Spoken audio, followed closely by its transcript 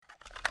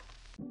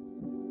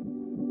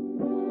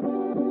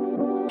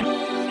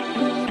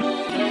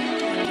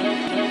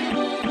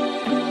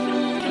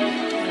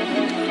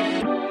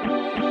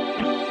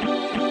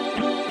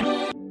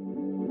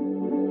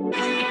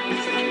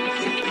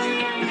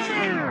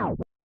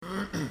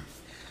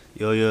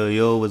Yo, yo,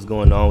 yo, what's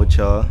going on with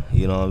y'all?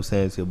 You know what I'm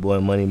saying? It's your boy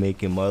Money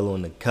Making Marlo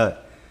in the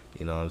cut.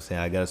 You know what I'm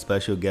saying? I got a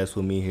special guest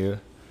with me here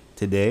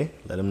today.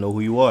 Let him know who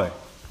you are.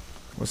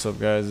 What's up,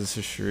 guys? This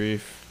is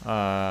Sharif.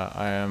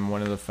 I am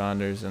one of the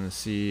founders and the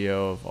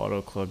CEO of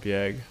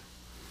AUTOCLUBYEG.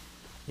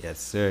 Yes,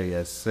 sir.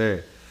 Yes,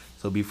 sir.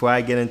 So before I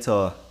get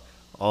into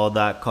all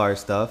that car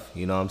stuff,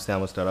 you know what I'm saying?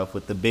 I'm going to start off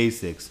with the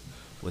basics.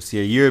 What's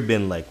your year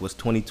been like? What's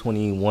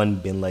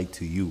 2021 been like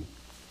to you?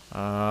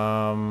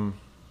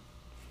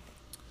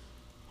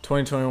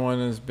 2021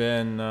 has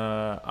been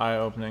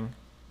eye-opening.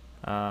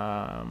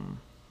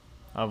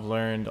 I've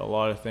learned a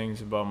lot of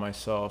things about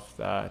myself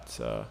that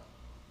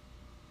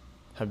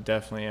have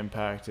definitely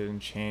impacted and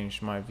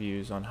changed my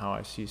views on how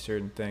I see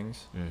certain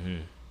things.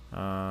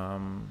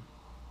 And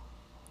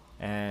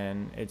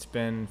it's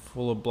been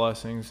full of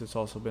blessings. It's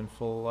also been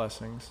full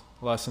of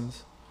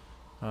lessons.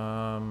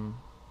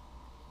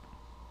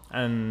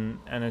 And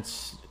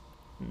it's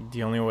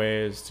the only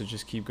way is to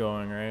just keep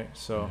going, right?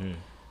 So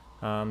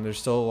there's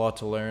still a lot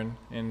to learn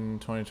in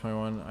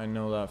 2021. I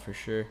know that for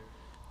sure.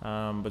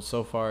 But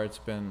so far it's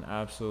been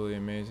absolutely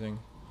amazing.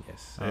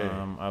 Yes,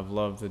 sir. I've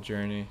loved the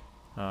journey.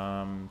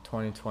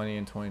 2020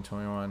 and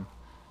 2021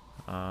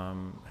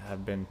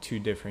 have been two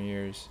different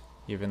years,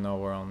 even though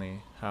we're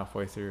only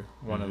halfway through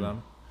one of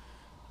them.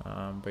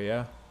 But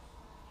yeah.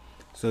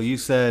 So you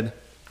said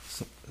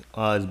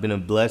it's been a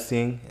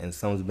blessing and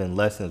some's been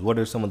lessons. What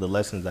are some of the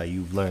lessons that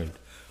you've learned?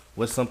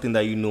 What's something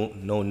that you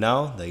know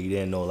now that you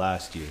didn't know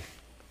last year?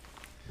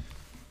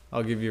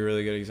 I'll give you a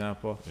really good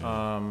example.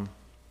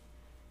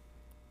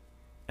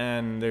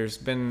 And there's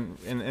been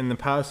in the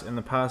past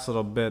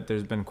little bit,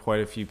 there's been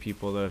quite a few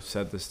people that have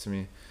said this to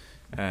me,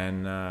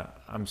 and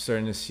I'm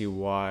starting to see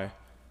why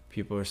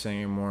people are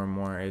saying it more and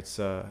more. It's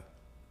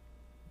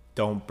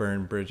don't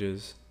burn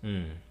bridges.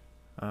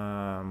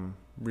 Reason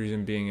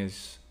being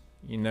is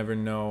you never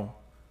know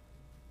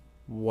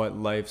what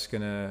life's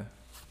gonna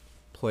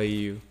play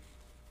you,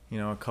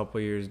 a couple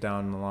years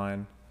down the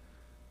line,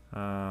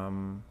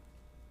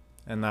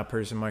 and that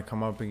person might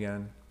come up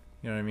again.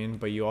 You know what I mean?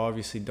 But you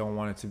obviously don't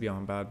want it to be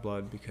on bad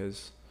blood,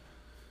 because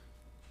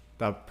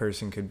that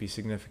person could be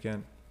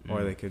significant,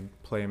 or they could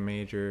play a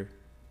major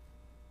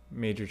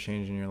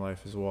change in your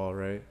life as well,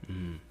 right?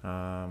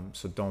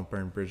 So don't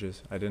burn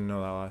bridges. I didn't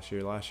know that last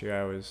year. Last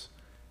year I was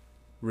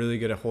really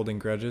good at holding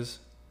grudges.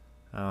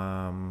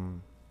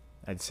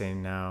 I'd say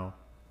now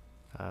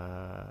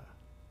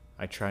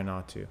I try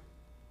not to.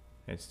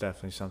 It's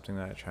definitely something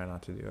that I try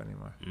not to do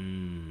anymore.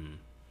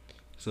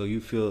 So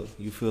you feel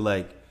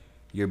like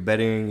you're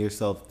bettering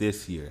yourself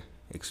this year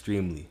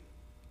extremely.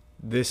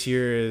 This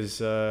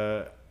year's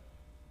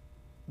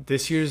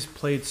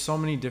played so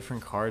many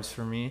different cards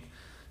for me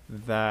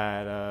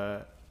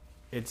that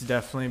it's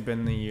definitely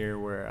been the year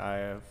where I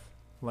have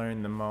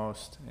learned the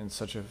most in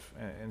such a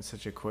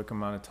quick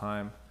amount of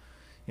time.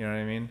 You know what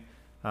I mean?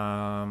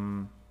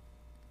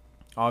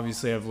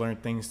 Obviously I've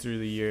learned things through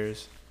the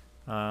years.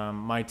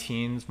 My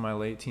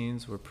late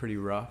teens were pretty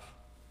rough.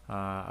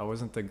 I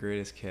wasn't the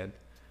greatest kid.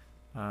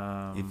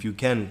 If you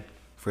can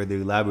further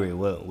elaborate,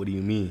 what do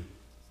you mean?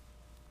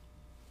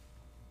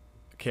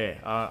 Okay,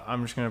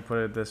 I'm just gonna put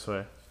it this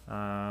way.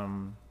 I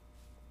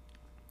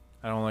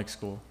don't like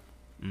school.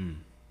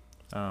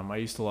 I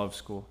used to love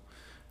school.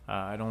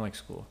 I don't like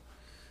school.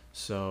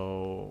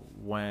 So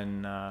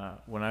when I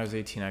was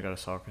 18, I got a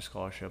soccer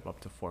scholarship up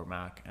to Fort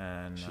Mac,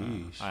 and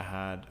I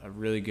had a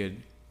really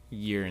good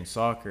year in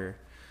soccer.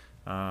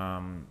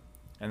 And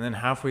then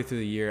halfway through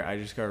the year, I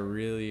just got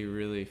really,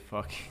 really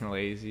fucking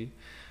lazy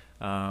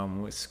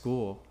with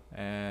school,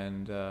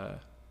 and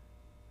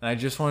I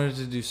just wanted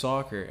to do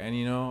soccer. And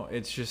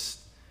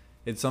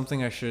it's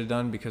something I should have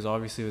done, because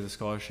obviously with a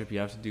scholarship you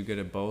have to do good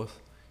at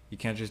both. You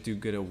can't just do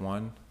good at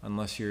one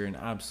unless you're an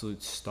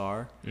absolute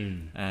star.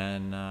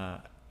 And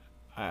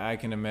I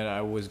can admit I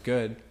was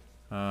good,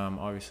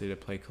 obviously, to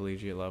play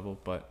collegiate level,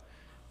 but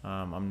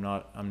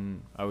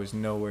I was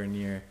nowhere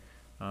near,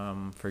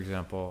 for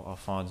example,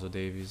 Alphonso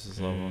Davies'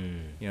 level.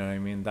 You know what I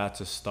mean?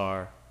 That's a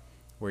star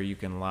where you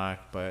can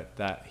lack, but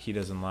that he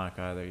doesn't lack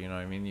either. You know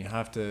what I mean? You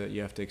have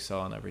to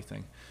excel in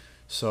everything.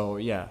 So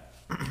yeah,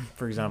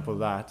 for example,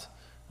 that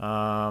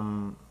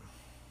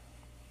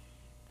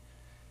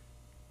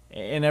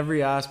in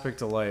every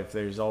aspect of life,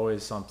 there's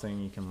always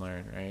something you can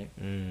learn, right?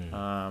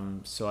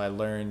 So I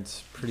learned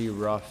some pretty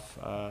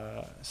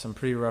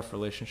rough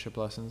relationship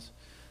lessons.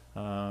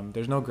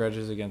 There's no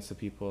grudges against the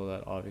people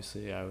that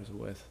obviously I was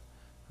with,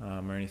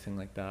 or anything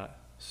like that.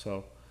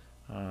 So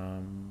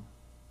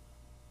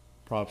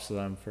props to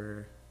them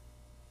for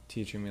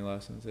teaching me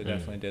lessons. They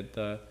definitely did.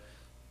 The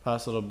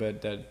past little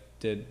bit that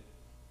did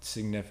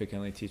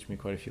significantly teach me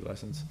quite a few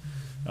lessons.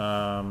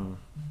 The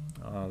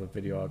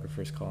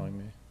videographer's calling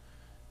me.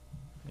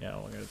 Yeah,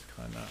 we're gonna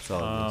decline that. It's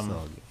all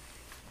good.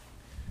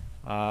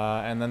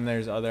 And then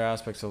there's other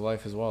aspects of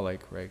life as well,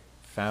 like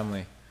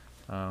family.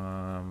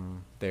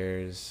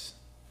 There's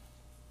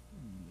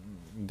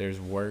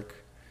work.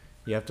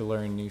 You have to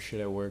learn new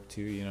shit at work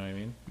too. You know what I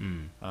mean?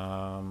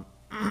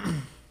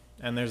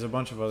 And there's a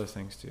bunch of other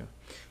things too.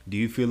 Do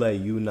you feel like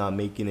you not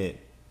making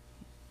it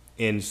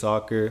in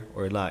soccer,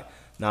 or like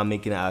not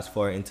making it as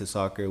far into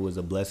soccer was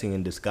a blessing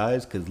in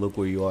disguise? Because look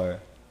where you are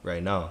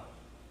right now.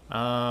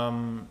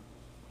 I'm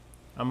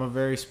a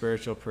very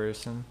spiritual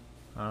person.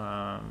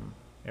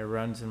 It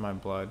runs in my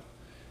blood.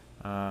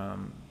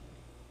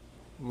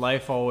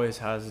 Life always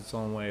has its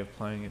own way of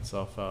playing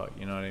itself out.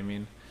 You know what I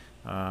mean?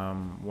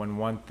 When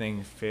one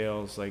thing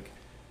fails, like,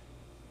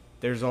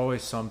 there's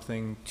always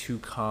something to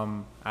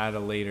come at a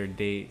later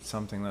date,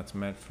 something that's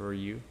meant for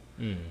you.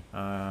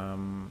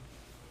 And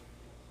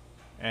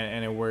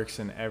it works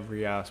in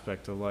every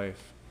aspect of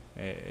life.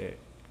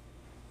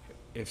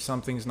 If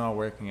something's not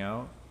working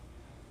out,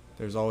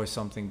 there's always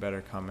something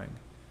better coming.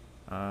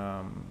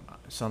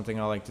 Something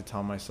I like to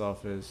tell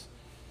myself is,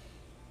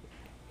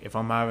 if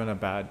I'm having a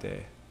bad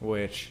day,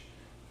 which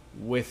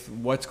with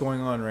what's going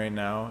on right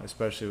now,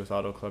 especially with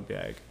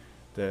AUTOCLUBYEG,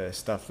 the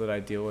stuff that I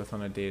deal with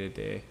on a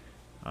day-to-day,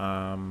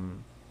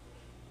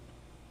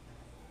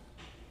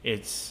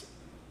 it's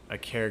a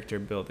character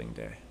building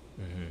day.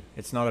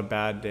 It's not a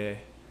bad day.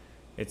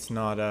 It's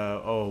not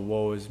a, oh,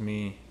 woe is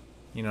me.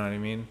 You know what I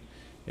mean?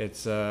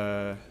 It's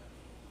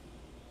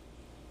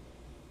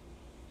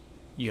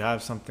you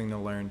have something to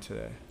learn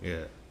today.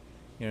 Yeah.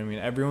 You know what I mean?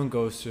 Everyone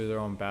goes through their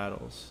own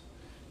battles.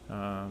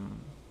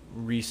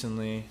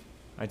 Recently,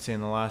 I'd say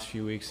in the last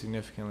few weeks,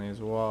 significantly as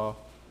well,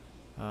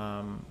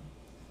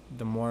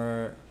 the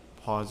more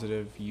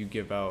positive you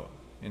give out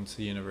into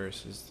the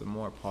universe is the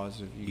more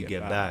positive you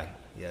get back.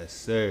 Yes,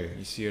 sir.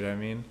 You see what I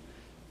mean?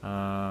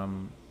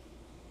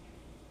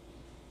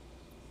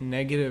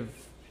 Negative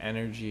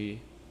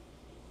energy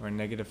or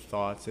negative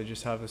thoughts, they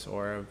just have this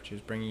aura of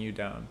just bringing you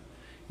down.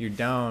 You're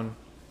down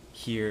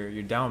here,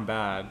 you're down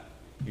bad,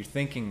 you're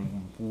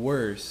thinking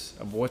worse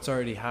of what's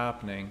already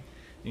happening,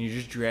 and you're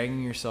just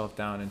dragging yourself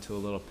down into a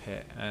little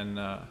pit. And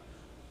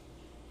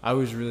I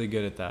was really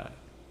good at that.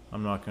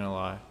 I'm not gonna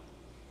lie.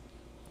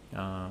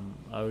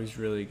 I was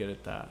really good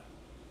at that.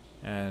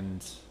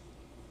 And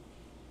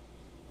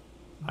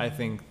I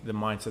think the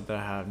mindset that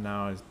I have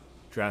now has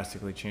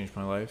drastically changed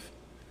my life.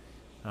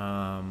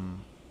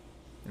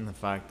 In the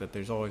fact that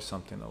there's always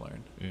something to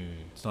learn.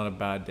 It's not a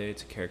bad day,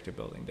 it's a character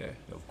building day.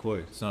 Of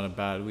course. It's not a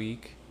bad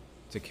week,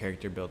 it's a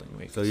character building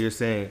week. So you're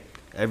saying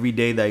every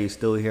day that you're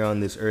still here on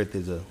this earth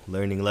is a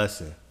learning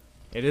lesson.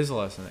 It is a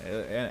lesson.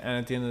 And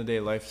at the end of the day,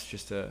 life's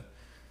just a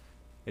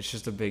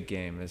big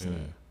game, isn't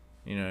it?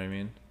 You know what I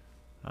mean?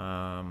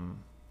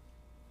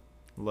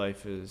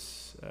 Life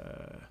is,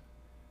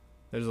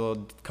 there's a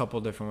couple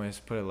different ways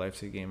to put it.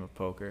 Life's a game of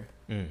poker.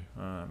 You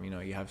know,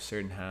 you have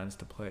certain hands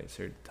to play at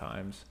certain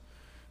times.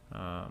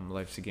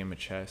 Life's a game of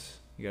chess.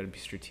 You got to be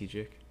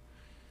strategic,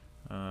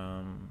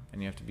 and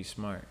you have to be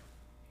smart.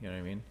 You know what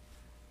I mean?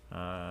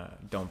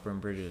 Don't burn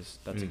bridges.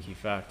 That's a key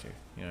factor.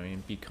 You know what I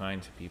mean? Be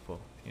kind to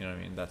people. You know what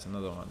I mean? That's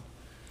another one.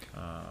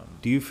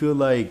 Do you feel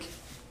like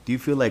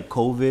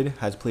COVID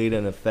has played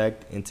an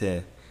effect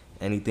into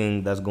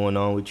anything that's going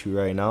on with you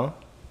right now?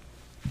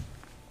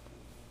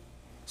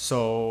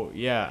 So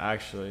yeah,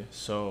 actually,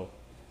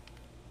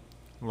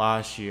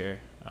 last year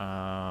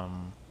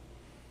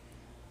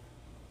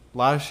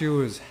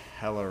was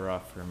hella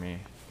rough for me.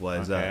 Why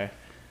is that?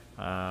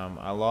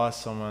 I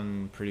lost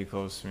someone pretty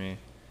close to me.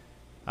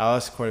 I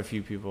lost quite a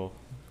few people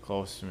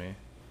close to me.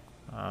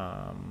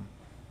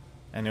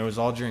 And it was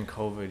all during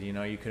COVID. You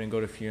know, you couldn't go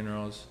to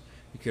funerals.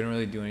 You couldn't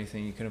really do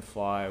anything. You couldn't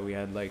fly. We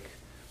had like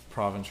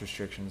province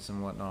restrictions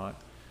and whatnot.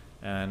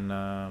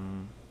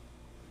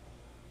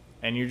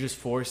 And you're just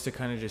forced to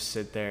kind of just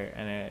sit there,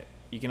 and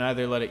you can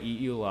either let it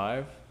eat you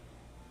alive,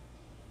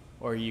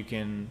 or you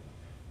can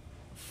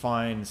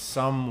find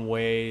some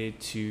way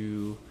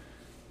to,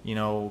 you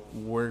know,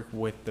 work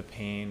with the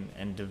pain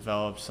and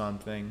develop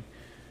something.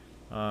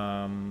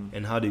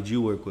 And how did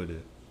you work with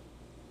it?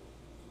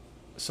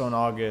 So in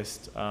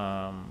August,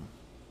 I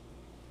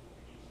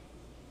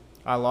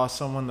lost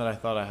someone that I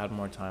thought I had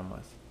more time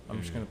with. I'm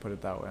just going to put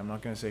it that way. I'm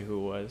not going to say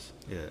who it was.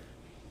 Yeah.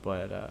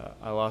 But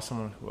I lost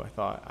someone who I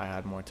thought I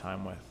had more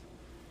time with.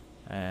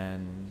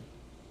 And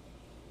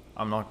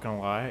I'm not going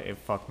to lie, it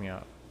fucked me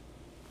up.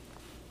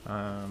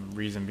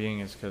 Reason being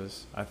is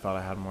because I thought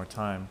I had more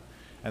time.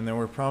 And there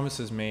were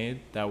promises made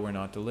that were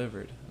not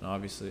delivered. And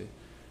obviously,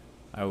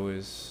 I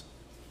was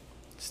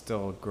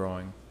still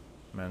growing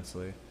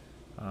mentally.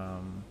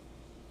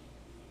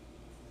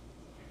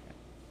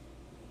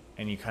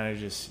 And you kind of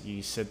just,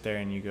 you sit there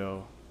and you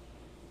go,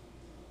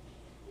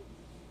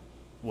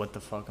 what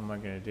the fuck am I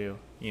gonna do?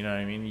 You know what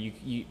I mean?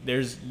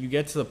 You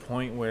get to the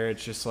point where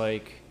it's just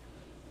like,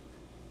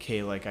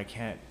 okay, like I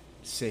can't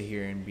sit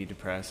here and be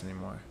depressed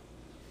anymore.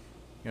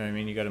 You know what I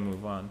mean? You got to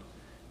move on.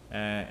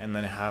 And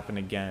then it happened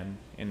again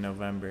in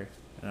November,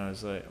 and I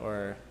was like,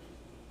 or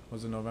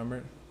was it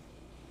November?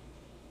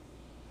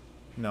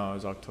 No, it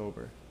was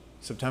October,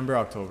 September,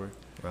 October.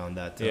 Around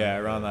that time. Yeah,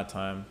 around that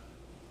time.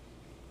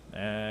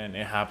 And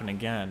it happened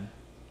again.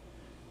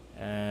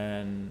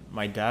 And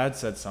my dad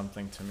said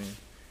something to me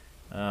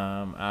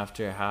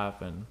after it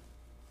happened,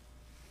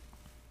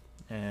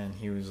 and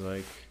he was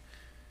like,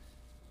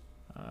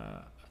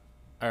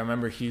 I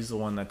remember he's the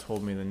one that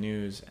told me the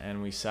news,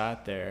 and we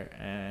sat there,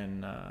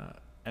 and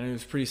and it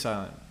was pretty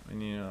silent.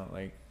 And you know,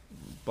 like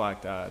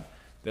black dad,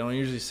 they don't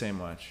usually say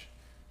much.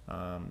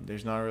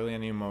 There's not really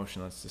any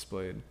emotion that's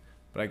displayed,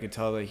 but I could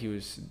tell that he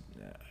was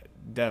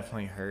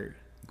definitely hurt.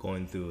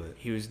 Going through it.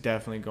 He was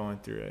definitely going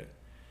through it.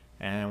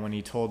 And when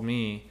he told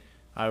me,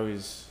 I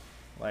was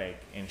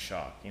like in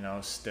shock, you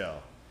know,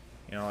 still.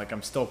 You know, like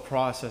I'm still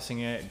processing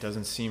it. It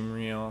doesn't seem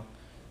real.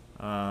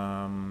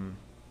 And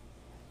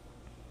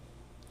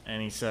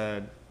he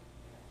said,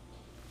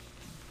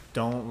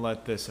 don't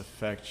let this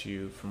affect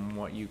you from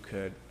what you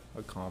could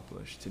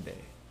accomplish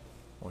today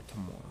or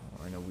tomorrow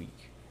or in a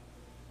week.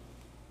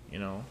 You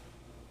know,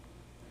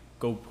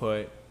 go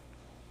put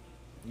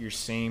your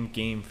same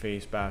game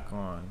face back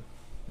on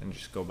and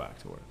just go back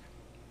to work.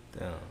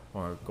 Damn.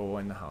 Or go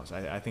in the house.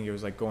 I think it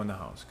was like go in the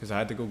house because I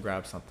had to go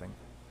grab something.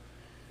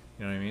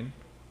 You know what I mean?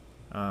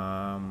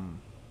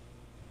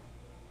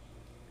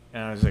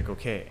 And I was like,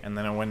 okay. And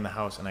then I went in the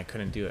house and I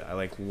couldn't do it. I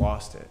like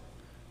lost it.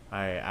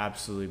 I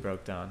absolutely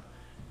broke down.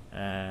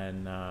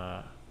 And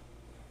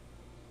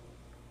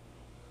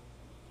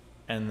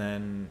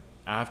then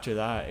after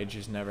that, it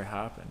just never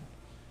happened.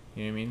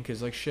 You know what I mean?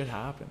 Because like shit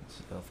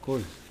happens. Yeah, of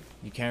course.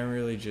 You can't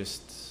really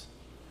just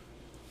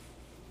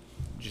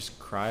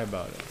cry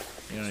about it.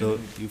 You know So what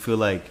I mean? you feel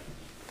like,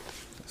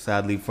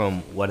 sadly,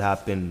 from what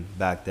happened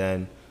back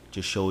then,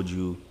 just showed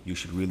you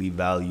should really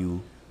value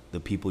the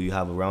people you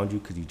have around you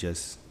because you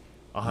just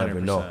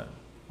never know.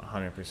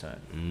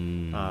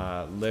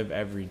 100%. Live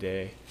every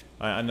day.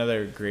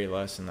 Another great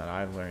lesson that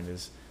I've learned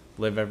is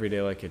live every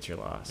day like it's your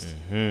last.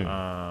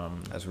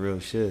 That's real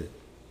shit.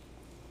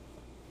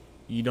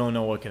 You don't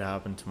know what could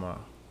happen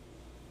tomorrow.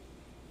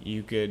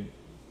 You could,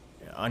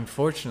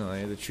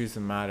 unfortunately, the truth of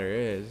the matter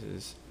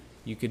is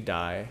you could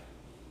die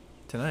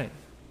tonight.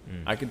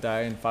 I could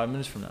die in 5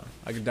 minutes from now.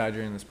 I could die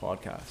during this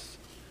podcast.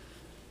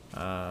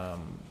 I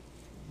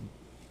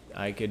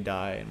could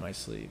die in my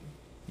sleep.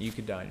 You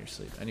could die in your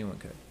sleep. Anyone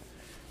could.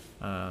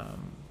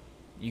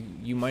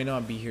 You might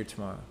not be here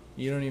tomorrow.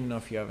 You don't even know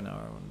if you have an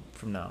hour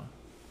from now.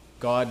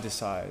 God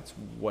decides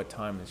what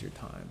time is your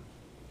time.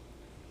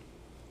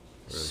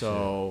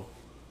 So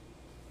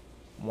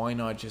why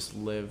not just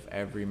live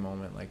every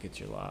moment like it's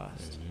your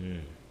last?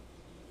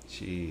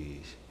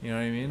 Jeez. You know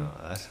what I mean? No,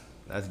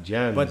 that's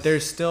gems. But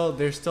there's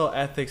still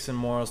ethics and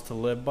morals to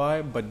live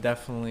by, but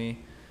definitely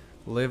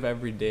live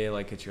every day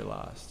like it's your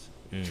last.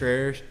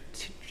 Cherish,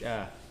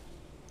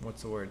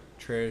 what's the word?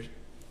 Cherish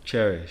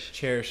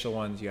the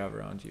ones you have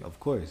around you. Of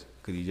course,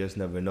 because you just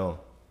never know.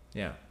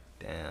 Yeah.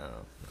 Damn. No,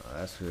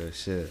 that's real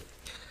shit.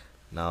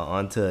 Now,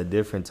 on to a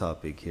different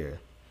topic here.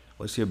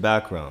 What's your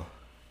background?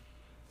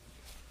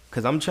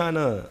 Because I'm trying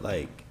to,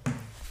 like,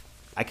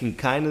 I can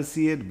kind of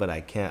see it, but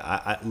I can't.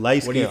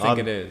 Light skin. What do you think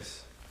it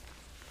is?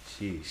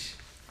 Sheesh.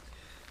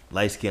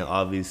 Light skin,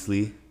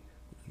 obviously.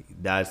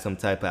 Dad's some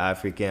type of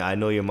African. I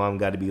know your mom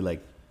got to be,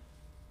 like,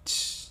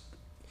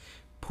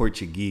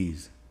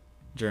 Portuguese.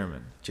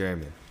 German.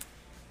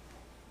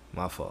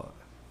 My fault.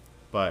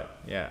 But,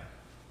 yeah,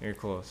 you're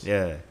close.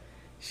 Yeah.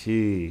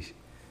 Sheesh.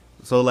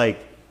 So, like,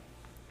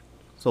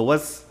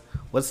 what's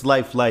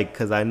life like?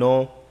 Because I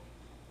know,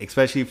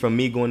 especially from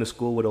me going to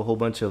school with a whole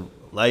bunch of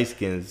light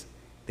skins,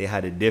 they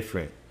had it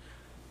different.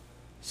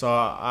 So,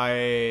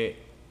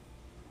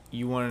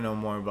 you want to know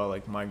more about,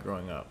 like, my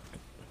growing up?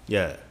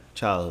 Yeah,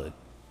 childhood.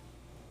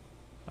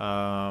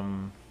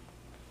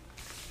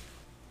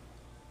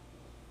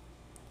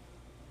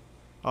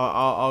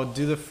 I'll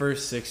do the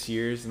first 6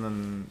 years, and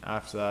then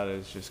after that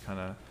it's just kind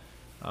of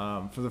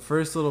for the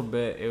first little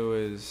bit it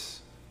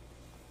was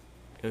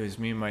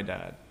me and my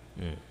dad.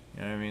 You know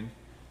what I mean?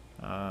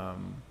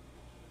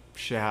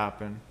 Shit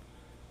happened.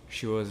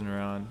 She wasn't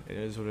around. It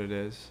is what it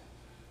is.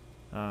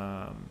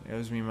 It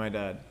was me and my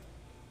dad.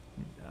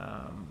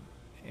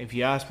 If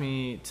you ask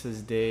me to this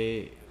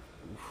day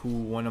who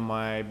one of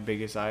my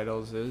biggest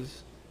idols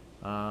is,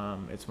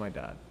 it's my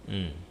dad.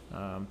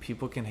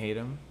 People can hate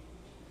him.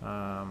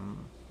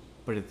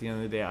 But at the end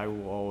of the day, I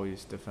will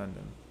always defend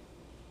him.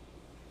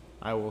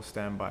 I will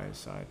stand by his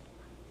side.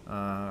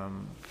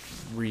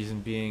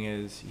 Reason being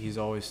is he's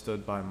always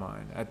stood by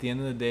mine. At the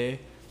end of the day,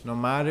 no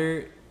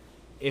matter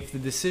if the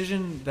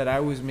decision that I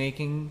was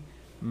making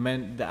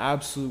meant the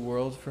absolute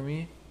world for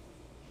me,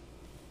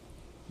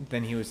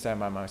 then he would stand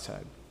by my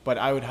side. But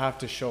I would have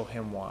to show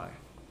him why.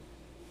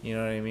 You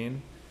know what I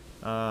mean?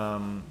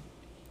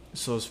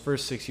 So his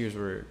first 6 years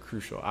were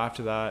crucial.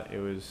 After that, it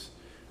was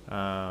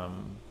a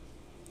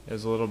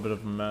little bit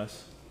of a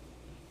mess.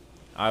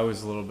 I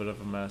was a little bit of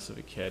a mess of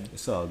a kid.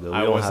 It's all good.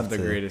 I wasn't the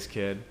greatest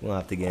kid. We don't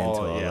have to get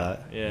into all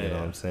that. Yeah, you know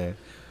what I'm saying?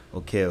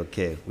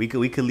 Okay. We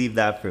could leave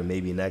that for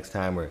maybe next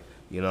time, or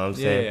you know what I'm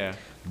saying? Yeah.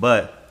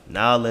 But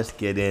now let's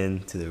get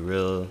into the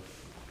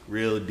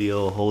real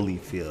deal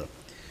Holyfield.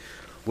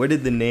 Where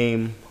did the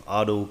name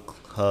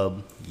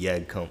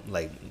AUTOCLUBYEG come?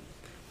 Like,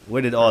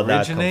 where did all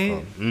Originate?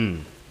 that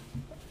come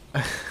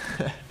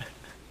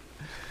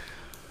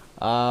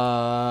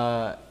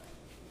from?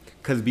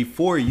 Because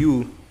before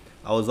you,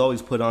 I was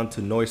always put on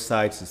to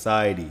Northside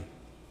Society.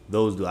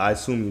 Those do. I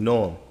assume you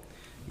know them.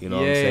 You know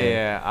what I'm saying?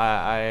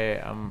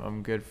 Yeah.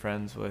 I'm good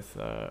friends with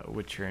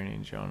Trini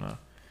and Jonah.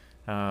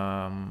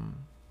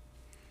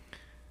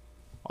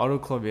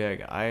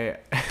 AUTOCLUBYEG.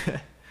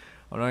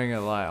 I'm not even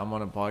gonna lie. I'm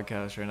on a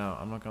podcast right now.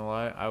 I'm not gonna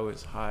lie. I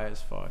was high as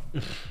fuck.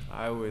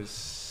 I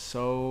was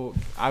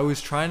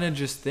trying to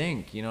just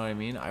think. You know what I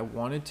mean? I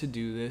wanted to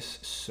do this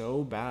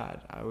so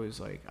bad. I was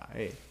like,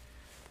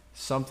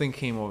 something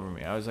came over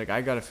me. I was like,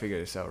 I gotta figure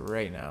this out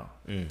right now.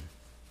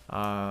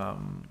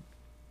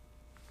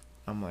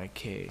 I'm like,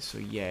 okay, so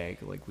YEG,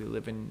 like we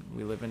live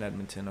in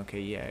Edmonton.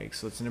 Okay, YEG.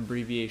 So it's an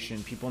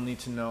abbreviation. People need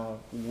to know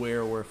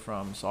where we're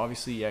from. So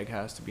obviously YEG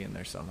has to be in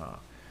there somehow.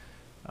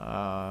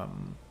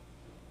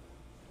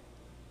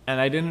 And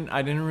I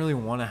didn't really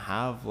want to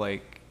have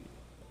like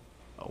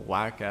a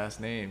whack ass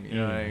name, you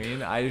know what I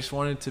mean? I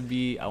wanted it to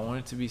be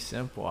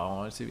simple. I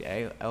wanted it to be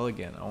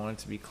elegant. I wanted it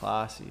to be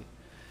classy.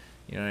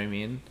 You know what I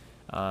mean?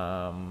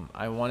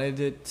 I wanted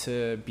it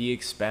to be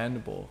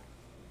expandable.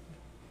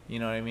 You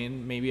know what I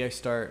mean? Maybe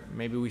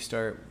we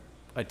start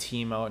a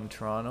team out in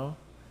Toronto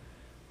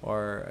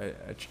or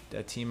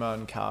a team out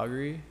in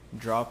Calgary,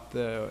 drop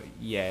the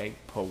YEG,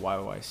 put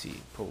YYC,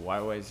 put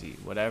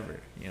YYZ,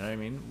 whatever. You know what I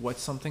mean?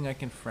 What's something I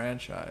can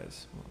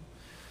franchise?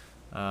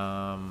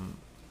 And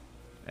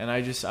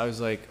I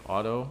was like,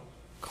 auto,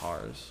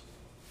 cars,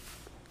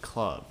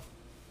 club.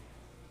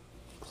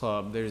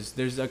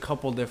 There's a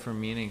couple different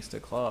meanings to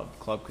club.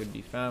 Club could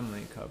be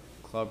family,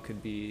 club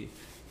could be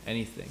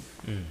anything.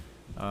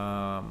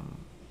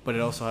 But it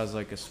also has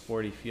like a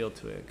sporty feel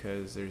to it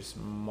because there's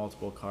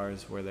multiple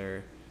cars where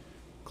they're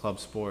club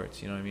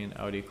sports, you know what I mean?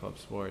 Audi club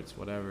sports,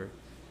 whatever.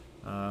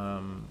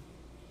 And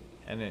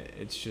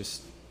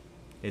it's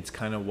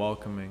kind of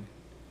welcoming,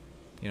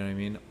 you know what I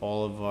mean?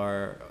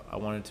 I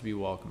want it to be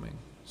welcoming.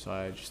 So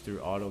I just threw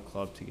Auto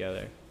Club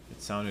together.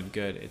 It sounded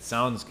good. It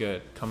sounds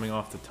good. Coming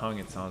off the tongue,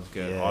 it sounds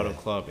good. Yeah. Auto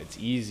Club, it's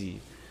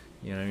easy,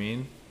 you know what I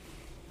mean?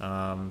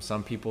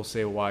 Some people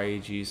say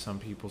YEG, some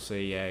people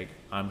say YEG.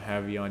 I'm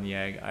heavy on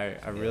YEG.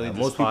 I really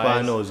despise. Most people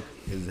I know is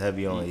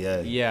heavy on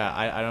YEG. Yeah,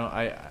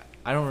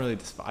 I don't really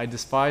despise. I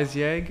despise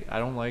YEG. I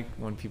don't like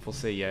when people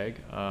say YEG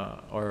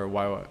or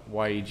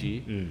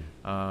YEG.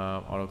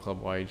 Auto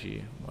Club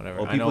YEG,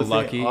 whatever. I know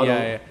Lucky.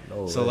 Yeah.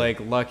 No, so like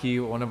Lucky,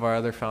 one of our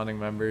other founding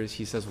members,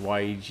 he says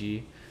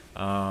YEG.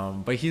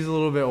 But he's a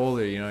little bit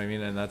older, you know what I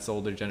mean? And that's the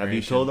older generation. Have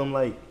you told him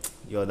like,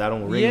 yo, that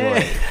don't ring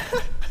right?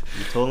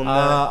 You told him that?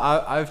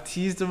 I've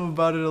teased him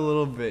about it a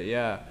little bit,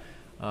 yeah.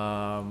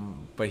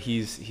 But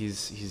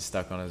he's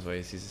stuck on his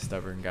ways. He's a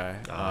stubborn guy.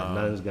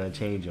 Nothing's gonna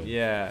change him.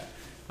 Yeah.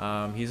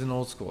 He's an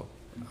old school.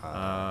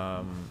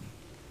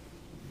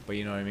 But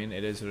you know what I mean?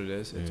 It is what it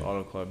is. It's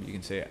Auto Club. You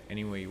can say it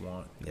any way you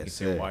want. Yes, you can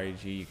sir. say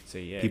YEG. You can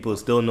say yeah. People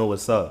still know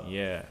what's up.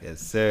 Yeah. Yes,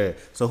 sir.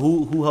 So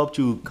who helped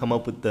you come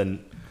up with the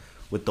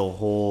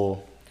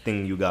whole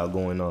thing you got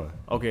going on?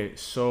 Okay,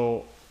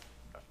 so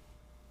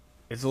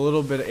it's a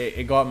little bit.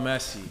 It got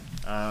messy.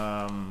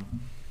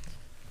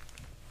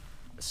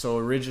 So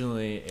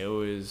originally it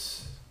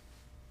was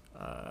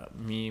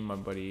me, my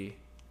buddy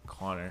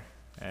Connor,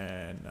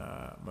 and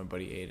my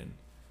buddy Aiden.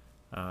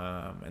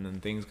 And then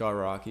things got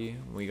rocky.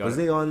 Was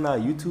they on that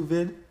YouTube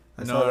vid?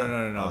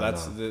 No.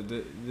 That's no.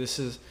 This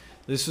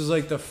was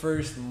like the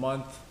first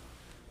month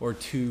or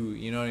two.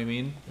 You know what I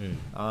mean?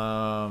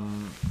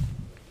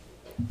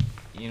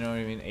 You know what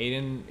I mean?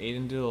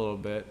 Aiden did a little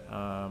bit,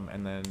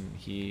 and then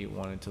he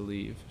wanted to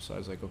leave. So I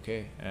was like,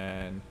 okay.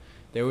 And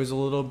there was a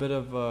little bit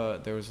of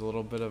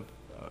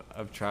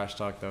trash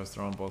talk that was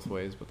thrown both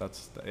ways, but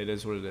it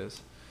is what it is.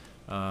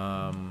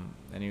 And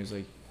he was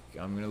like,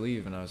 I'm gonna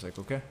leave, and I was like,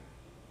 okay.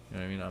 You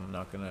know what I mean? I'm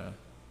not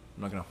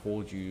gonna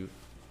hold you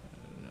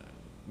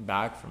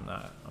back from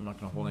that. I'm not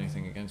gonna hold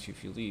anything against you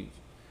if you leave.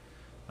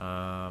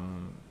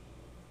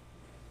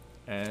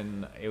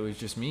 And it was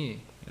just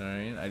me. You know what I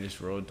mean? I just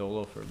rode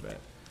Dolo for a bit.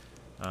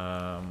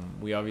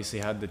 We obviously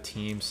had the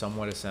team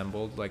somewhat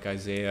assembled, like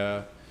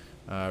Isaiah,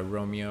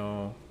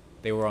 Romeo.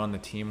 They were on the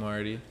team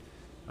already.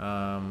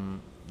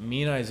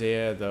 Me and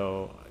Isaiah,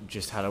 though,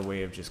 just had a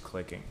way of just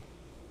clicking.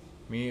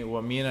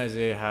 What me and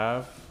Isaiah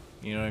have,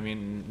 you know what I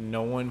mean?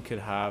 No one could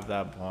have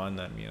that bond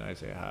that me and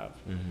Isaiah have.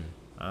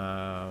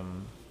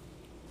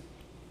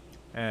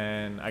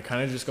 And I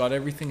kind of just got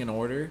everything in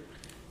order.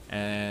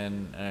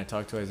 And I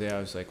talked to Isaiah. I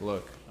was like,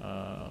 look,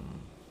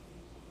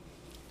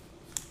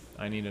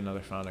 I need another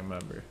founding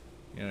member.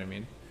 You know what I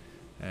mean?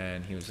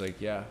 And he was like,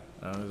 yeah.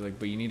 And I was like,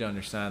 but you need to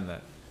understand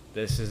that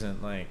this isn't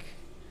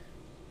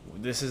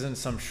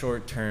some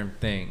short-term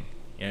thing.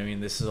 You know what I mean?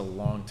 This is a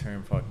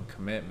long-term fucking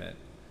commitment.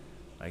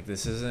 Like,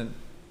 this isn't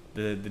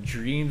the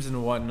dreams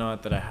and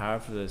whatnot that I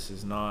have for this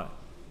is not,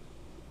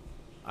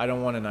 I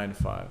don't want a 9 to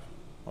 5.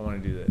 I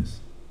want to do this.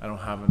 I don't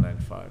have a 9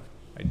 to 5.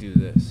 I do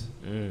this.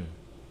 You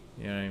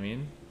know what I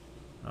mean?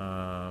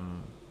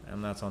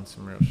 And that's on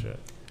some real shit.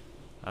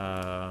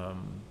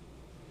 And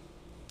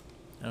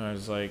I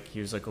was like, he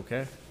was like,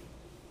 okay.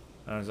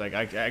 And I was like,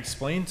 I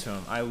explained to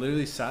him. I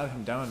literally sat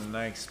him down and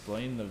I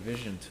explained the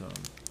vision to him.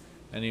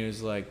 And he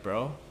was like,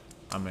 bro,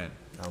 I'm in.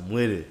 I'm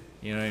with it.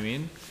 You know what I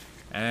mean?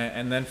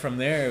 And then from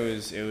there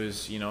it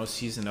was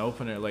season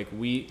opener. Like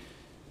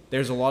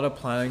there's a lot of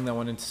planning that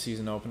went into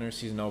season opener.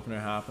 Season opener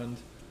happened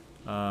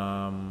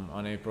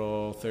on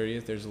April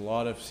 30th. There's a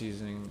lot of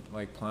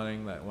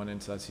planning that went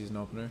into that season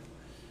opener.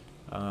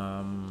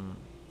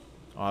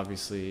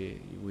 Obviously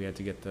we had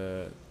to get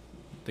the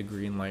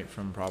green light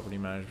from property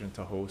management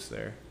to host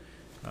there.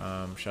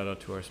 Shout out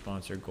to our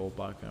sponsor, Gold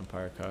Black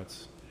Empire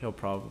Cuts. He'll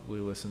probably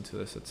listen to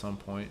this at some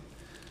point.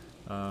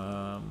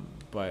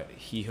 But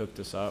he hooked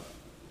us up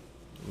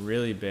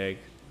really big.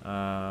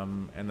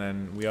 And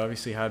then we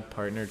obviously had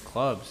partnered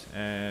clubs,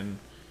 and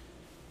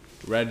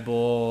Red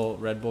Bull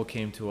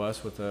came to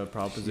us with a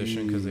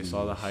proposition because they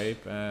saw the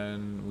hype,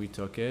 and we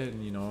took it.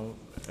 And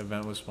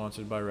event was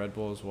sponsored by Red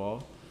Bull as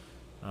well.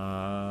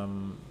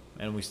 And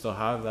we still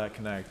have that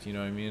connect. You know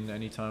what I mean?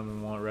 Anytime we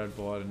want Red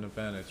Bull at an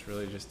event, it's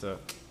really just a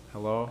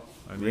hello.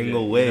 Ring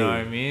away. You know what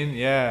I mean?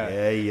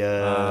 Yeah.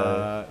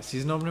 Yeah.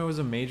 Season opener was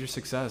a major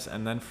success,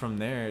 and then from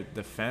there,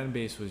 the fan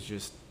base was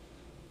just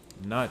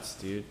nuts,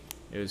 dude.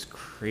 It was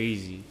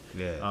crazy.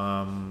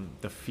 Yeah.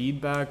 The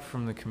feedback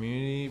from the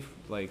community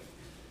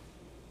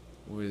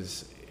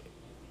was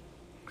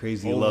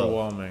crazy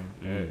overwhelming.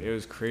 love. It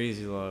was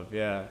crazy love.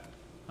 Yeah.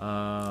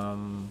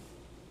 And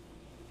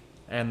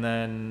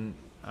then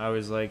I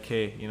was like,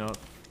 hey,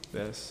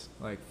 this,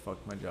 fuck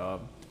my job,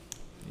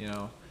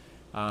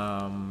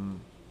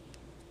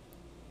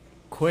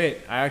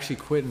 quit. I actually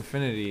quit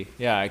Infinity.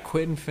 Yeah, I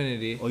quit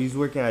Infinity. Oh, you was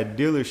working at a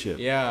dealership.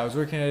 Yeah, I was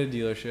working at a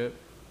dealership.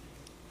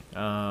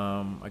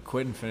 I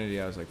quit Infinity.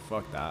 I was like,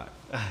 fuck that.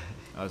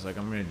 I was like,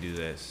 I'm going to do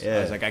this. Yeah.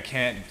 I was like, I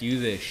can't do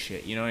this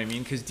shit. You know what I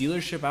mean? Because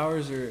dealership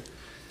hours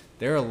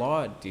they're a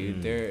lot,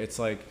 dude. It's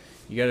like,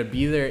 you got to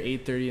be there at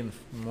 8:30 in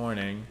the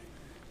morning.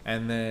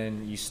 And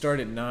then you start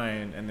at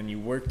 9, and then you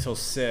work till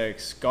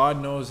 6.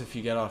 God knows if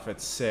you get off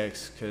at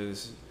 6,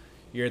 because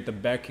you're at the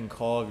beck and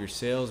call of your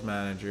sales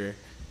manager,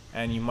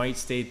 and you might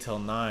stay till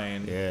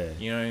 9. Yeah.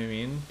 You know what I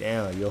mean?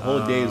 Damn, your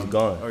whole day is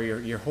gone. Or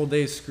your whole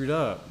day is screwed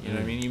up. You know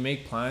what I mean? You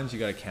make plans, you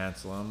got to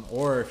cancel them.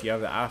 Or if you have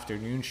the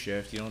afternoon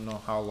shift, you don't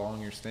know how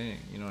long you're staying.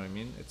 You know what I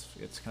mean?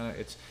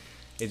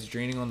 It's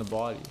draining on the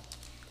body.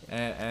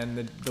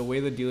 And the way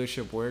the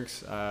dealership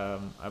works,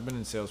 I've been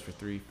in sales for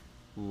 3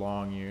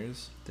 long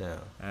years. Damn.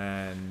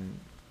 And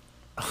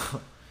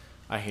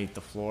I hate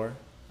the floor.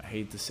 I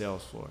hate the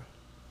sales floor.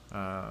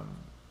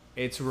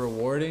 It's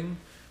rewarding,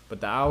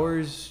 but the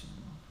hours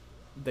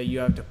that you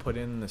have to put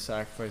in, the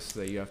sacrifices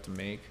that you have to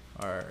make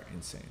are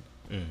insane.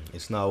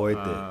 It's not worth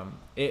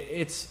it.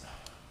 It's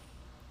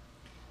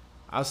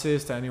I'll say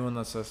this to anyone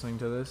that's listening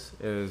to this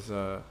is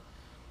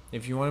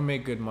if you want to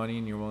make good money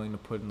and you're willing to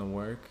put in the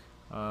work,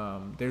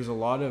 there's a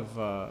lot of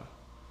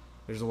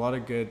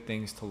good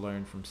things to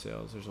learn from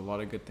sales. There's a lot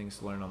of good things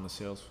to learn on the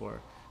sales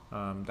floor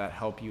that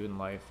help you in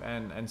life.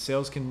 And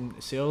sales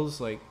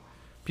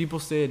people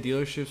stay at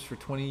dealerships for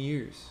 20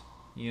 years.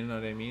 You know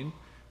what I mean?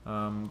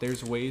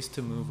 There's ways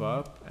to move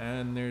up,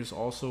 and there's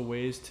also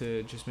ways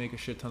to just make a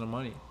shit ton of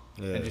money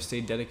and just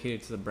stay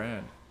dedicated to the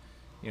brand.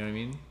 You know what I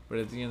mean? But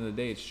at the end of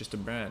the day, it's just a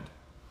brand.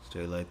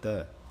 Straight like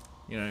that.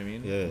 You know what I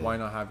mean? Yeah. Why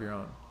not have your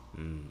own?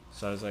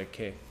 So I was like,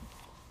 okay,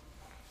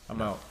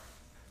 I'm out.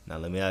 Now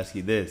let me ask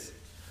you this.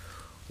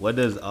 What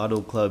does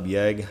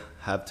AUTOCLUBYEG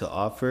have to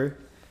offer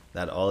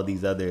that all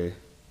these other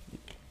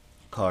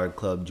car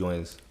club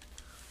joints,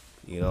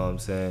 you know what I'm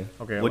saying?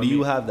 Okay. What do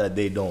you have that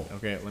they don't?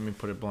 Okay, let me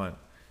put it blunt.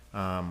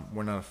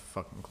 We're not a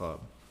fucking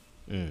club.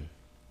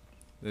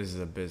 This is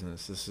a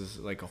business. This is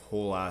like a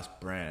whole ass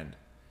brand.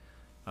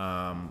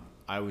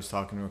 I was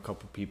talking to a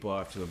couple people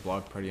after the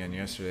block party on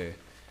yesterday,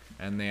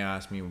 and they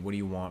asked me, what do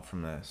you want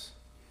from this?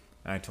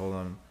 And I told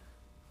them,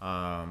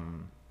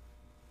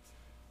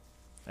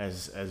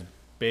 as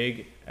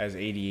big as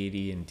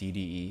 8080 and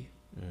DDE,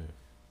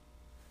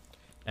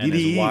 and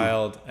DDE, as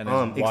wild and as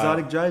wild,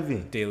 exotic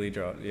driving, daily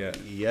draw, yeah,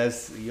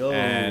 yes, yo,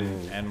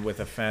 and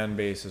with a fan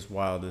base as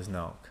wild as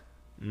Nelk.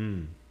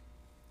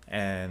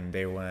 And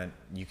they went,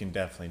 you can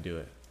definitely do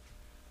it.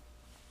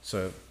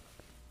 So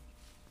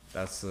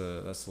that's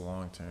the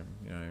long term,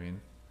 you know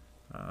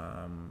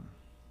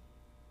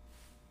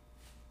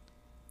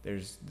what I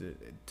mean?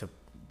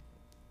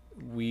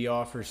 We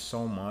offer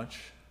so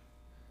much.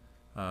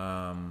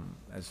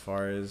 As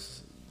far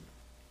as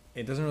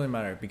it doesn't really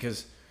matter,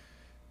 because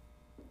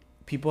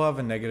people have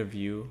a negative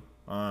view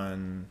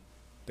on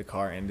the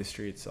car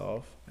industry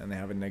itself, and they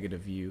have a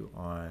negative view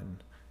on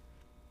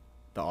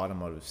the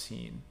automotive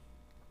scene.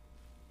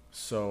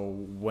 So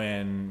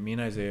when me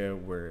and Isaiah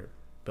were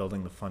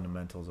building the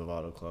fundamentals of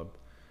Auto Club,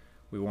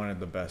 we wanted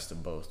the best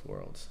of both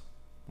worlds.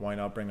 Why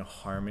not bring a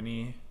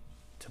harmony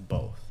to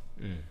both?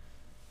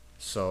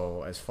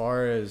 So as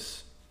far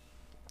as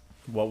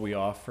what we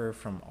offer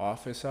from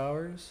office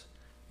hours,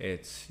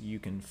 it's you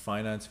can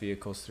finance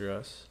vehicles through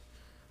us.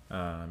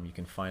 You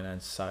can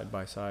finance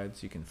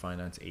side-by-sides. You can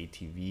finance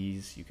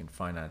ATVs. You can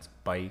finance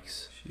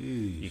bikes.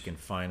 Jeez. You can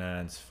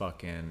finance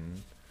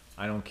fucking...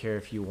 I don't care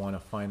if you want to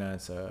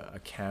finance a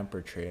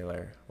camper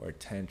trailer or a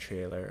tent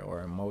trailer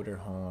or a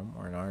motorhome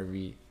or an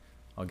RV.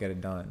 I'll get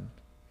it done.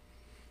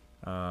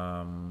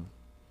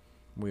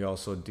 We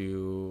also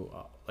do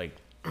like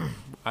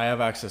I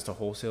have access to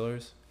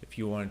wholesalers. If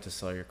you wanted to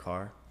sell your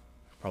car,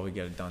 probably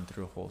get it done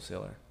through a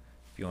wholesaler.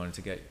 If you wanted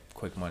to get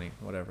quick money,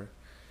 whatever.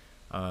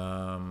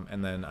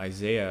 And then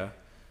Isaiah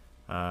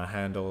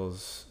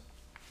handles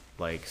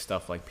like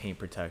stuff like paint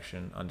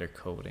protection,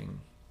 undercoating,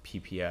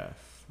 PPF,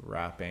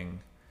 wrapping,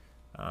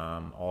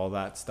 all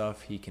that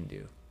stuff he can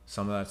do.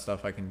 Some of that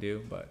stuff I can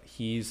do, but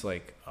he's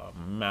like a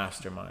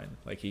mastermind.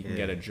 Like he can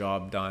get a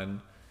job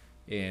done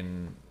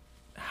in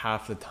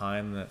half the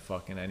time that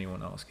fucking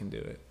anyone else can do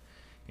it.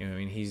 You know what I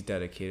mean? He's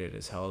dedicated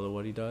as hell to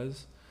what he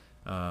does.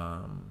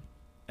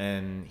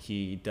 And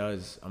he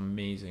does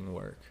amazing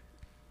work.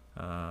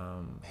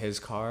 His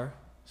car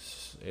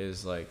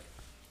is like,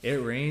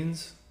 it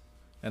rains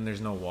and there's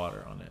no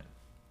water on it.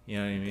 You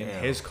know what I mean?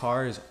 Damn. His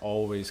car is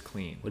always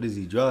clean. What does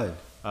he drive?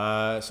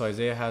 So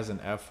Isaiah has an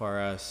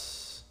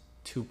FRS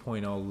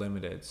 2.0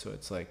 limited. So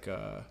it's like,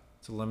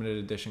 it's a limited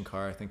edition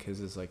car. I think his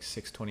is like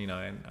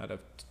 629 out of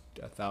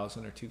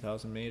 1,000 or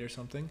 2,000 made or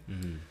something.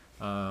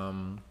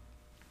 Mm-hmm.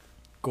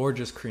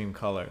 Gorgeous cream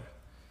color.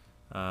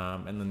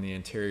 And then the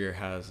interior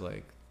has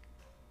like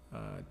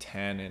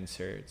tan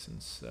inserts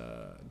and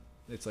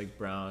it's like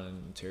brown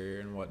interior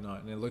and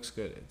whatnot, and it looks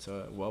good. It's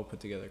a well put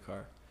together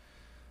car.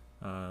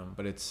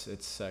 But it's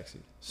sexy.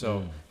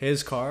 So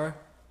his car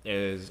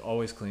is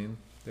always clean.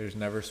 There's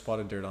never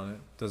spotted dirt on it.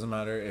 Doesn't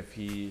matter if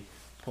he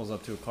pulls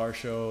up to a car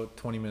show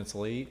 20 minutes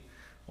late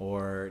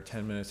or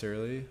 10 minutes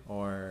early,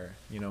 or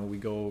you know, we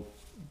go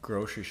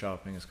grocery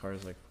shopping. His car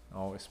is like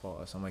always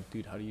spotless. I'm like,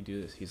 dude, how do you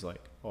do this? He's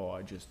like, oh,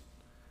 I just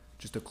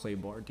a clay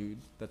bar, dude.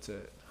 That's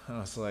it. I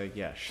was like,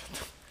 yeah,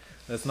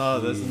 that's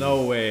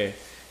no way.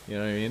 You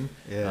know what I mean?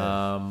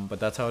 Yeah. But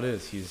that's how it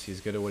is.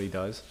 He's good at what he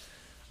does.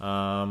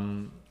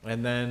 And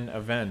then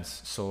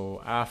events.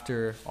 So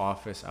after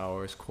office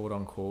hours, quote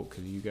unquote,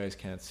 because you guys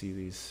can't see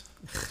these.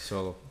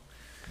 So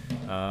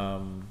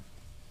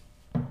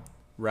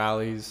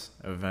rallies,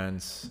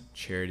 events,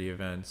 charity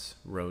events,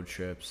 road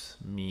trips,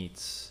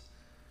 meets.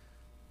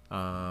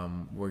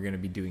 We're going to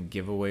be doing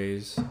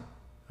giveaways.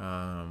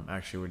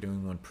 Actually, we're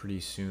doing one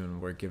pretty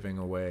soon. We're giving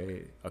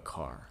away a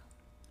car.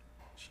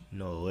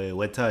 No way.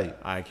 What type?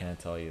 I can't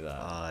tell you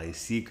that. It's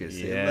secret.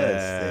 Say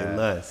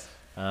less.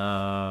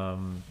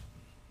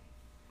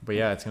 But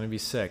yeah, it's going to be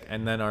sick.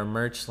 And then our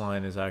merch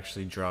line is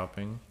actually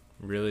dropping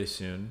really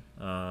soon.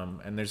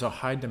 And there's a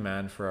high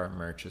demand for our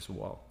merch as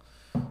well.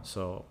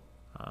 So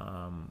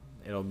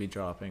it'll be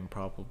dropping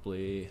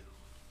probably,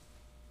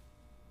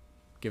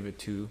 give it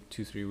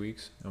 2-3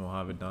 weeks, and we'll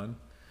have it done.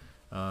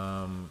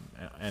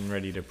 And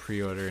ready to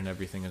pre-order and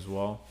everything as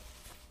well.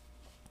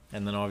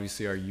 And then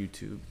obviously our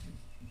YouTube.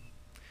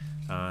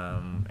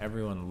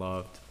 Everyone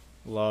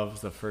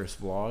loves the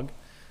first vlog.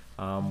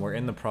 We're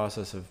in the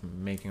process of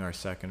making our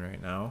second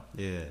right now.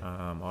 Yeah.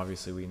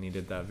 Obviously we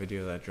needed that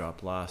video that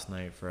dropped last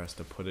night for us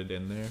to put it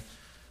in there.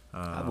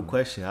 I have a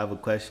question.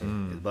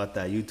 It's about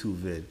that YouTube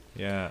vid.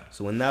 Yeah.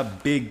 So when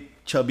that big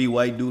chubby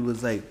white dude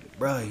was like,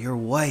 bro, you're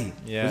white.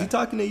 Yeah. Was he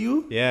talking to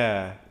you?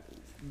 Yeah.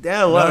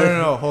 Damn.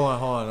 No.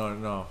 Hold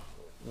on. No.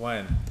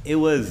 When? It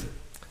was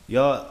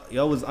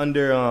y'all was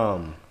under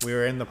we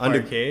were in the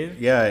parkade.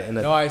 Yeah.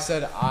 No, I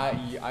said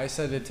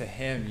it to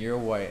him. You're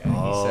white, and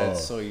he said,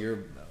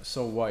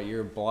 so what?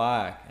 You're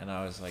black, and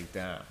I was like,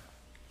 damn.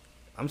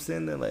 I'm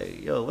sitting there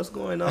like, yo, what's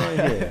going on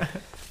here?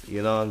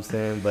 You know what I'm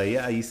saying? But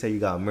yeah, you said you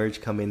got merch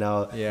coming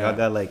out. Yeah. Y'all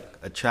got like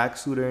a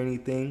tracksuit or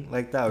anything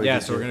like that? Or Yeah,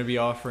 so we're gonna be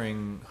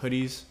offering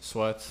hoodies,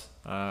 sweats,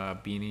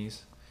 beanies,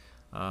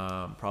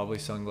 probably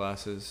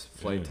sunglasses,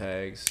 flight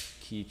tags,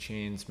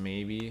 keychains,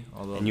 maybe.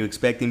 Although. And you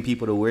expecting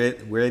people to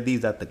wear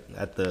these at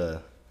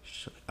the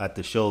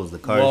shows, the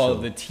car show? Well,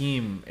 the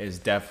team is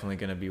definitely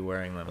gonna be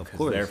wearing them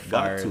because they're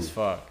fire as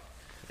fuck.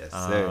 Yes,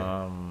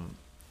 sir.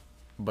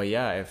 But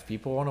yeah, if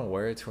people want to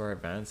wear it to our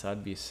events,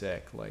 that'd be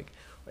sick. Like,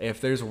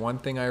 if there's one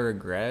thing I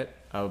regret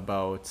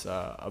about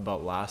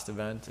last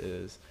event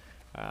is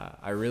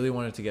I really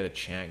wanted to get a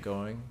chant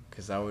going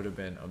because that would have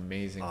been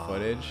amazing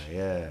footage.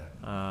 Yeah.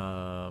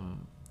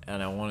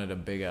 And I wanted a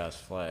big ass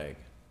flag.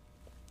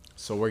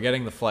 So we're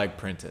getting the flag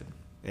printed.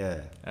 Yeah.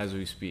 As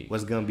we speak.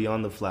 What's gonna be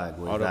on the flag?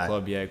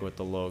 AUTOCLUBYEG with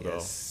the logo.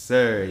 Yes,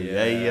 sir.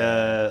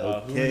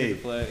 Yeah. Okay.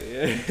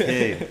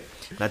 Okay.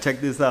 Now check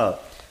this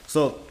out.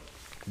 So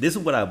this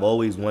is what I've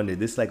always wondered.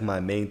 This is like my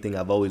main thing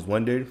I've always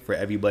wondered for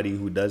everybody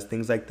who does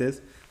things like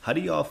this. How do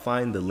y'all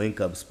find the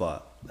link up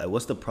spot? Like,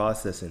 what's the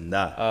process in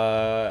that?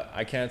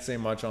 I can't say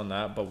much on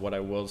that, but what I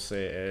will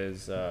say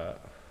is,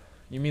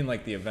 you mean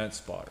like the event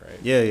spot, right?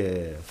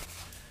 Yeah.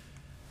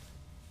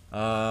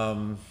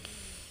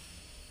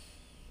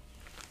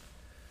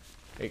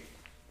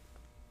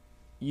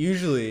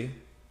 Usually,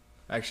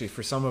 actually,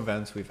 for some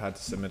events, we've had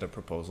to submit a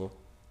proposal.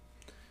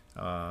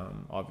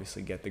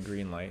 Obviously get the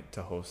green light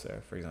to host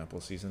there, for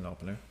example, season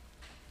opener.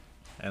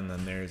 And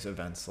then there's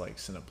events like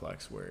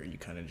Cineplex where you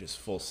kind of just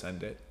full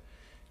send it.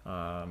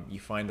 You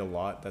find a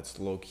lot that's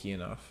low key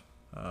enough.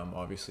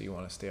 Obviously you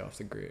want to stay off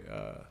the grid.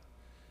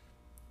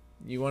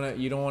 You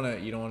don't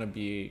want to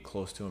be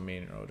close to a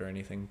main road or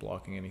anything,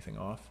 blocking anything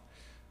off.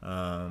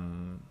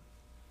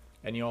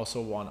 and you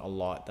also want a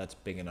lot that's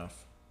big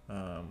enough.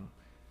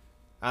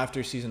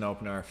 After season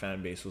opener, our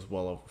fan base was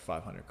well over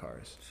 500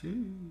 cars.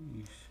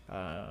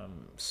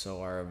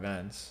 So our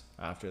events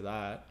after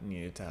that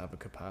needed to have a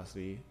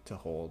capacity to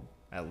hold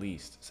at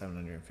least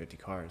 750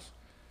 cars.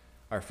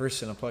 Our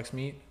first Cineplex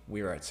meet,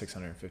 we were at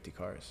 650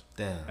 cars.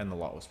 Damn. And the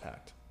lot was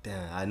packed.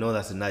 Damn, I know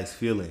that's a nice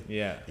feeling.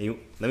 Yeah.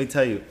 Let me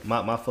tell you,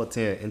 my fault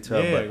to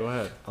interrupt. Yeah, but, go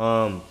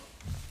ahead.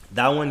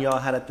 That one y'all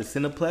had at the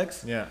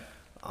Cineplex. Yeah.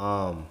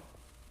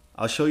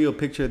 I'll show you a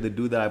picture of the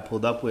dude that I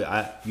pulled up with.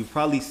 You've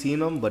probably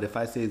seen him, but if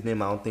I say his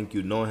name, I don't think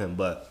you know him.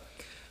 But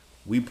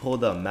we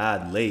pulled up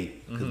mad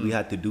late because we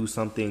had to do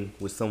something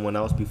with someone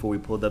else before we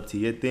pulled up to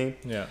your thing.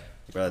 Yeah.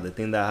 Bro, the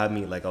thing that had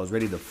me, like, I was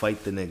ready to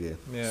fight the nigga.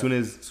 Yeah.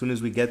 Soon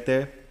as we get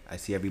there, I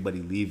see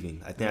everybody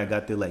leaving. I think I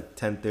got there like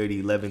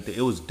 10:30, 11:30.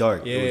 It was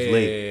dark. Yeah, it was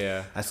late.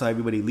 Yeah. I saw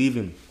everybody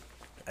leaving.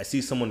 I see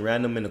someone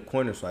random in the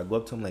corner, so I go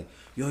up to him like,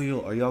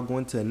 yo, are y'all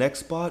going to the next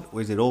spot or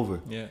is it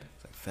over? Yeah.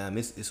 It's like, fam,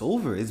 it's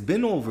over. It's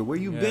been over. Where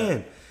you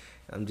been?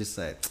 I'm just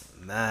like,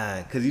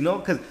 man, cause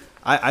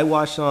I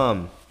watch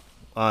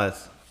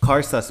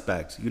Car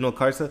Suspects,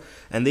 Car Suspects,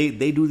 and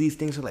they do these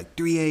things at like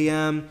 3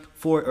 a.m.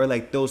 or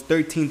like those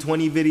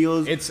 1320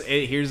 videos.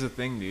 Here's the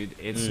thing, dude.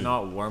 It's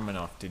not warm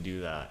enough to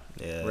do that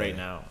right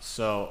now.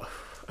 So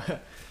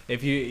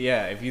if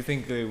you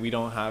think that we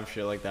don't have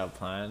shit like that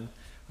planned,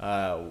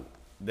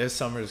 this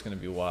summer is gonna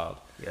be wild.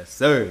 Yes,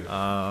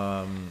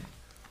 sir.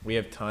 We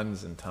have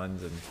tons and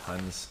tons and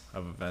tons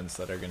of events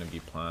that are gonna be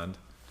planned.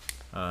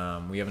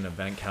 We have an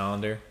event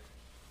calendar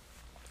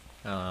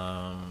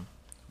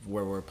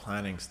where we're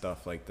planning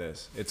stuff like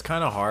this. It's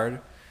kind of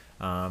hard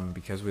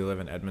because we live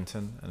in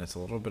Edmonton and it's a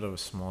little bit of a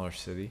smaller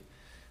city,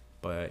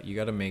 but you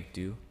got to make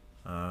do.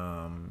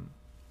 One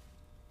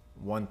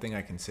thing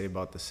I can say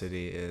about the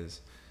city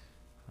is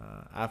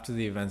after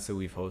the events that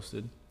we've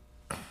hosted,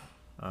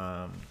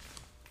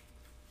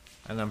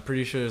 and I'm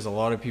pretty sure there's a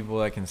lot of people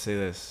that can say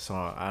this, so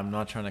I'm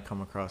not trying to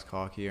come across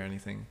cocky or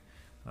anything.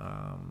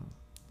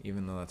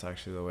 Even though that's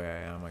actually the way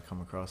I am, I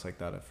come across like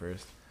that at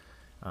first.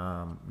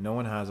 No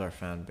one has our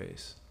fan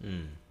base.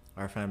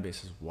 Our fan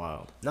base is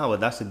wild. No, but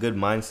that's a good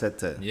mindset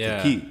to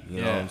keep.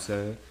 You know what I'm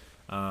saying?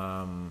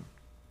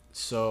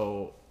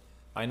 So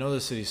I know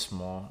the city's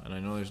small, and I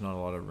know there's not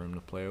a lot of room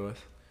to play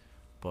with,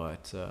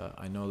 but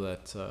I know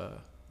that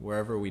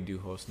wherever we do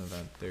host an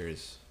event,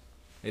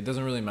 it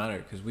doesn't really matter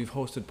because we've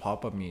hosted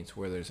pop-up meets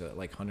where there's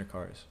like 100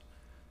 cars.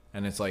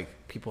 And it's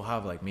like people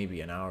have like maybe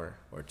an hour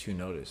or two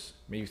notice,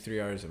 maybe 3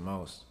 hours at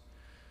most.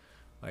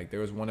 Like there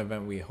was one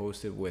event we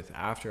hosted with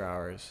after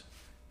hours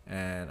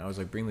and I was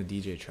like, bring the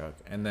DJ truck.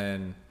 And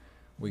then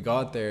we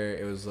got there,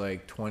 it was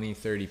like 20,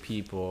 30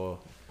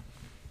 people.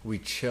 We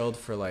chilled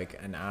for like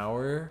an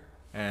hour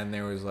and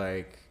there was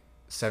like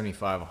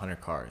 75,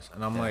 100 cars.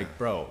 And I'm like,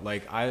 bro,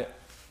 like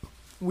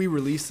we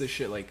released this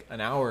shit like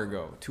an hour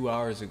ago, 2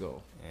 hours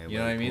ago. You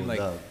know what I mean?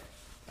 Like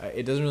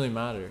it doesn't really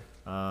matter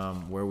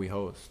where we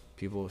host.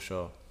 People will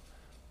show.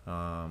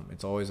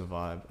 It's always a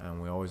vibe,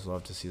 and we always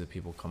love to see the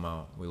people come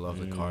out. We love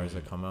the cars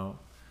that come out,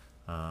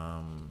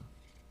 and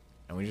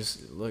we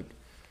just look.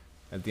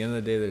 At the end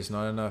of the day, there's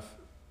not enough.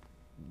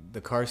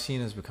 The car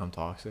scene has become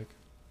toxic.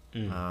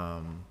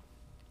 I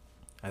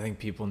think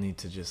people need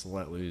to just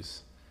let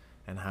loose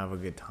and have a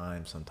good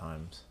time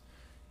sometimes.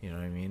 You know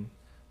what I mean?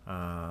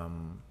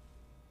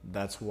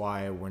 That's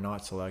why we're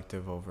not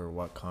selective over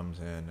what comes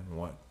in and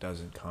what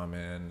doesn't come in,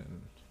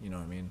 and you know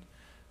what I mean.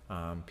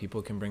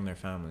 People can bring their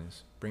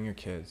families, bring your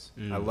kids.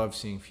 I love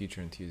seeing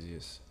future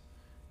enthusiasts.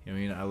 You know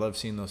what I mean? I love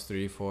seeing those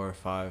 3, 4,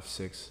 5,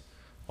 6,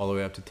 all the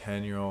way up to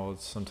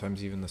 10-year-olds,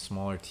 sometimes even the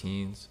smaller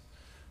teens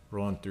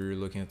rolling through,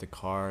 looking at the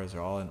cars.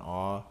 They're all in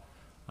awe.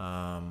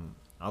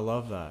 I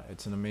love that.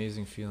 It's an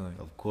amazing feeling.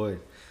 Of course.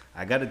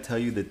 I got to tell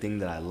you the thing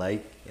that I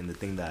like and the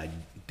thing that I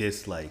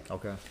dislike.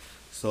 Okay.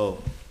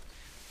 So,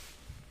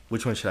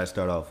 which one should I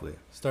start off with?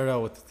 Start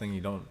out with the thing you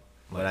don't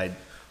like.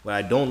 What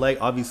I don't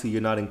like, obviously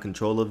you're not in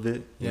control of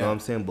it. You know what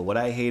I'm saying? But what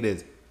I hate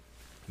is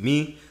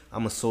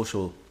I'm a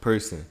social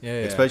person.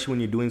 Especially when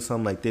you're doing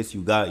something like this,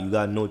 you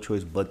got no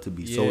choice but to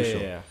be social.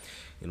 You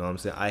know what I'm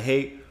saying? I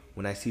hate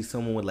when I see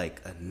someone with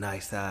like a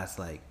nice ass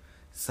like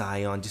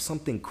Scion, just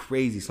something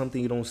crazy,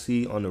 something you don't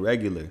see on the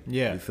regular.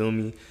 You feel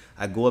me?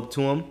 I go up to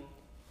them,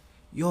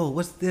 yo,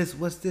 what's this?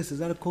 Is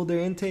that a cold air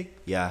intake?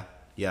 Yeah.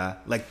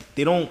 Like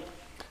they don't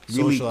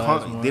really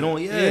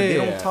they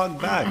don't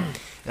talk back.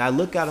 And I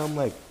look at them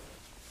like,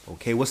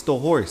 okay, what's the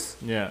horse?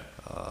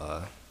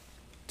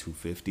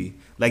 250.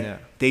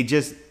 Like they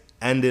just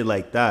end it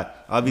like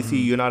that. Obviously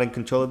you're not in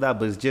control of that,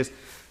 but it's just,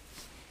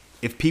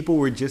 if people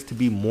were just to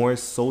be more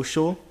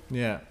social,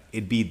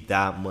 it'd be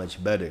that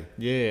much better.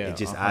 It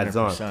just 100%. Adds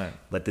on.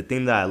 But the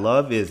thing that I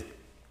love is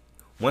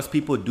once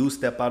people do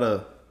step out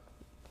of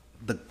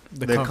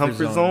their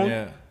comfort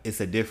zone, it's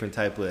a different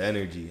type of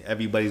energy.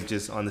 Everybody's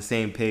just on the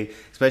same page,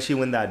 especially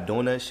when that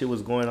donut shit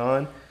was going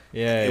on.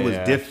 It was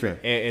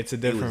different. It's a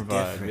different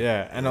vibe.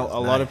 Different. And a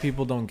lot of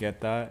people don't get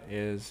that.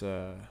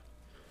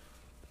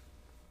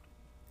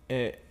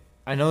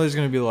 I know there's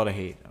going to be a lot of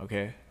hate,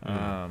 okay?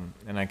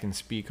 And I can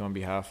speak on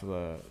behalf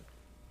of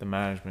the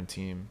management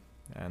team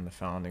and the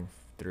founding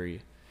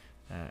three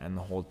and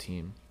the whole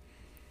team.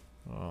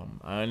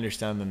 I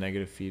understand the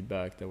negative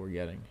feedback that we're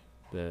getting,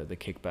 the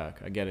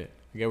kickback. I get it.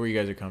 I get where you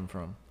guys are coming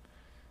from.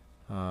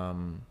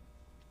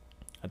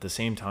 At the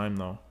same time,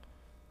 though,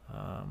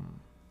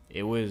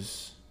 it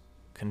was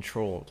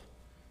controlled.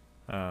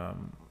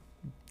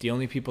 The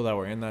only people that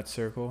were in that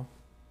circle,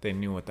 they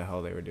knew what the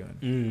hell they were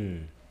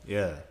doing.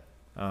 Yeah.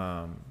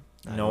 No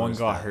one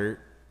got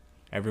hurt.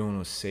 Everyone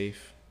was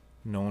safe.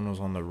 No one was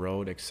on the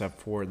road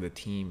except for the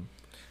team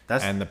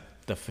and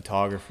the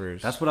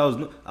photographers. That's what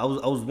I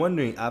was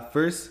wondering at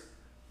first,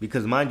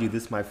 because mind you,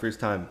 this is my first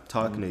time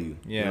talking to you.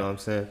 Yeah. You know what I'm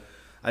saying?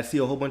 I see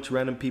a whole bunch of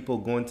random people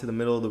going to the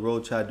middle of the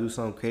road, try to do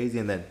something crazy,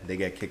 and then they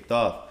get kicked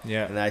off.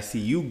 Yeah. And I see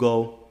you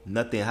go,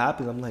 nothing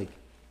happens. I'm like,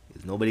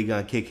 is nobody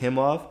gonna kick him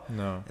off?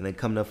 No. And then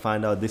come to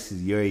find out this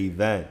is your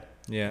event.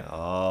 Yeah.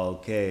 Oh,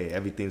 okay.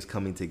 Everything's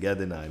coming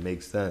together now. It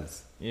makes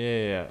sense.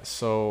 Yeah.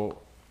 So,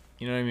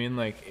 you know what I mean?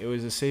 Like, it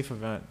was a safe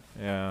event.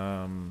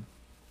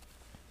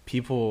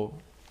 People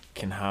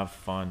can have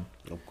fun.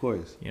 Of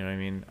course. You know what I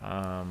mean?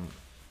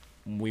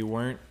 We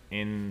weren't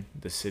in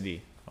the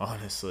city,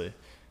 honestly.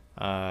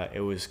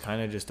 It was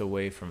kind of just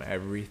away from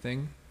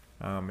everything.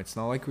 It's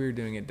not like we were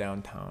doing it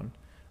downtown.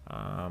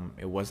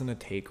 It wasn't a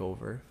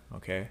takeover,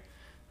 okay?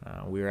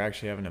 We were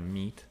actually having a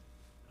meet.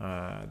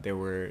 There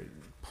were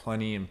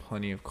plenty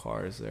of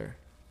cars there.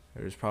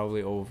 There was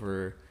probably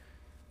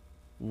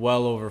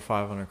well over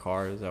 500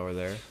 cars that were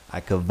there.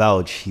 I could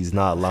vouch. He's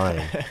not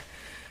lying.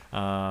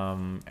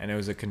 And it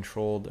was a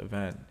controlled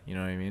event. You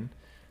know what I mean?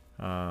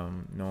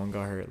 No one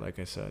got hurt, like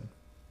I said.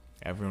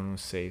 Everyone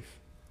was safe.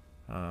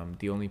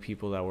 The only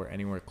people that were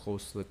anywhere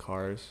close to the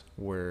cars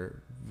were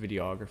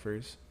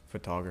videographers,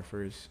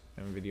 photographers,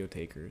 and video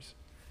takers.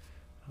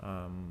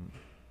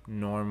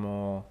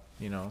 Normal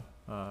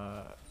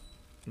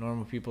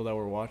people that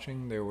were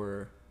watching, they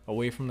were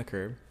away from the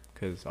curb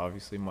because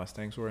obviously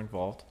Mustangs were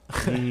involved.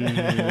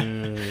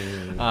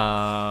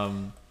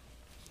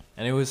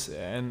 And it was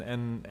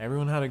and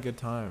everyone had a good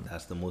time.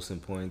 That's the most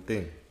important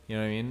thing. You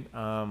know what I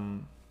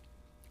mean?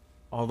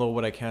 Although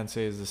what I can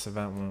say is this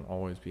event won't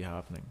always be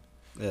happening.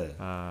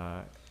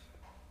 Yeah.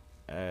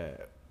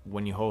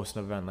 When you host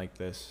an event like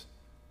this,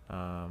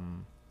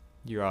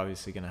 you're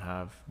obviously going to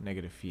have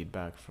negative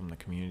feedback from the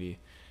community,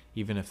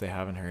 even if they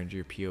haven't heard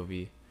your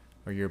POV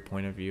or your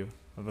point of view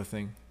of a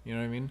thing. You know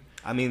what I mean?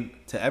 I mean,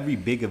 to every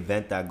big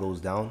event that goes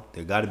down,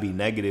 there got to be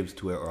negatives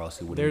to it, or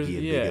else it wouldn't be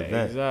a big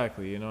event.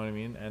 Exactly. You know what I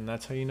mean? And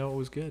that's how you know it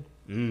was good.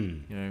 You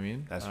know what I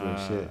mean? That's real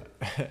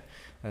shit.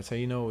 That's how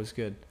you know it was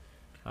good.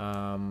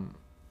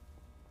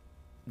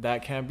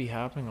 That can't be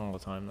happening all the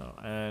time, though.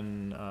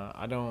 And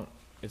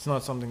it's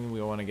not something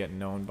we want to get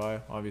known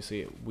by.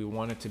 Obviously, we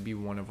want it to be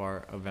one of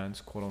our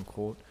events, quote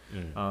unquote.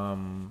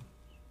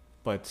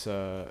 But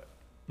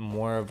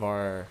more of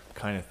our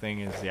kind of thing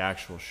is the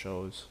actual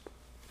shows,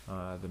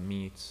 the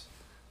meets.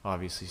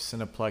 Obviously,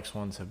 Cineplex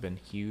ones have been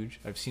huge.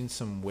 I've seen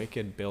some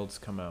wicked builds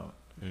come out.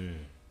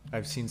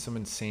 I've seen some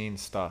insane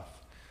stuff.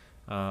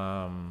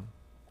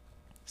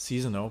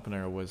 Season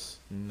opener was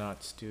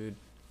nuts, dude.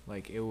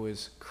 Like, it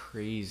was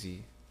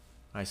crazy.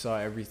 I saw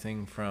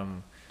everything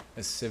from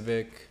a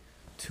Civic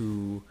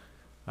to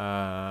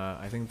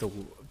I think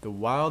the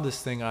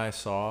wildest thing I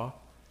saw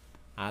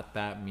at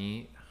that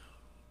meet,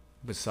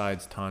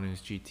 besides Tanu's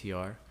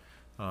GTR,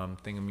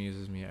 thing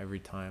amuses me every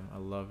time. I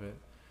love it.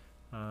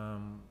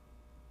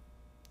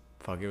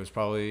 It was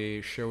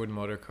probably Sherwood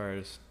Motor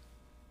Cars.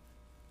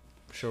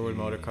 Sherwood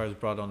Motor Cars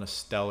brought on a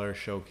stellar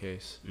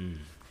showcase,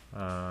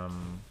 and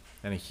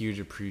a huge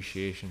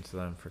appreciation to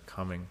them for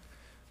coming.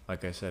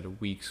 Like I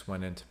said, weeks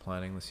went into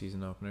planning the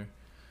season opener.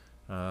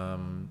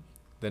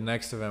 The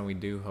next event we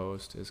do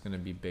host is going to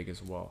be big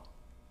as well.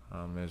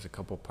 There's a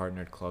couple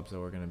partnered clubs that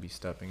we're going to be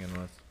stepping in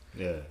with.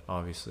 Yeah.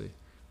 Obviously,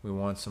 we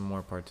want some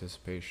more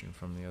participation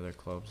from the other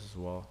clubs as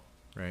well,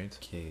 right?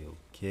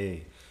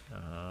 Okay.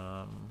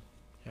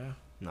 Yeah.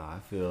 No, I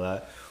feel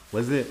that.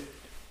 Was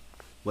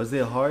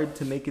it hard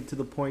to make it to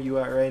the point you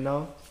at right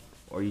now,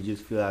 or you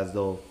just feel as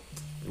though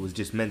it was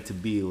just meant to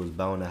be? It was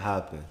bound to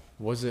happen.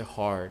 Was it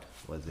hard?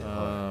 Was it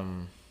hard?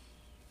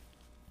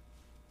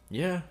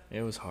 Yeah,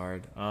 it was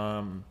hard.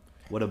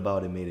 What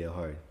about it made it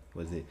hard?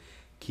 Was it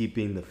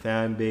keeping the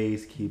fan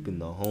base, keeping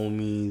the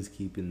homies,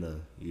 keeping the,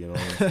 you know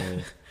what I'm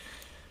saying?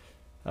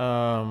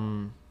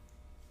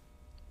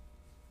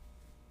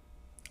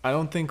 I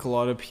don't think a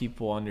lot of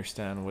people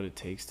understand what it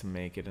takes to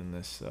make it in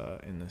this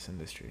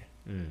industry.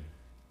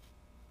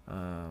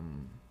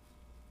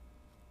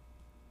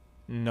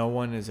 No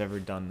one has ever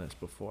done this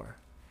before.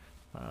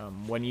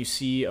 When you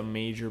see a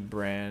major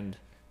brand,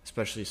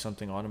 especially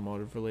something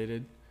automotive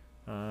related,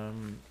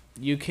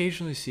 you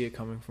occasionally see it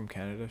coming from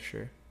Canada,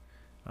 sure.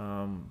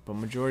 But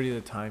majority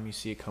of the time you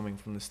see it coming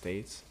from the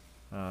States.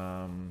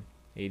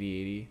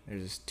 8080,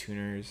 there's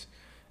tuners,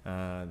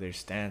 there's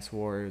Stance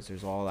Wars,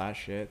 there's all that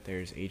shit.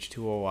 There's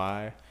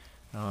H2OI.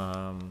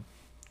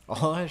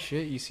 All that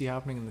shit you see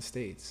happening in the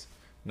States.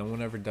 No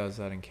one ever does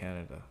that in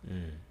Canada.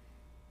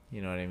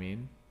 You know what I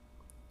mean?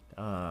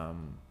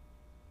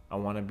 I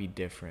want to be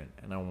different,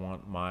 and I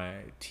want my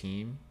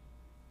team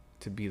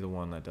to be the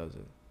one that does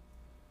it.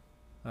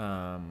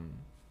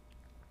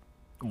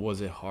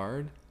 Was it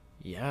hard?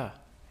 Yeah,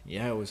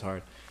 it was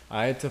hard.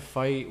 I had to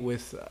fight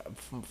with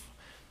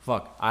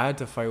I had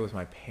to fight with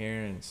my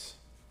parents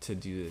to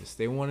do this.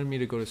 They wanted me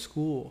to go to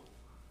school.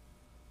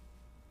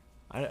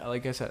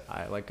 Like I said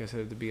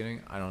at the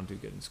beginning, I don't do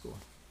good in school.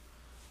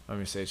 I'm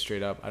gonna say it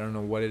straight up. I don't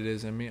know what it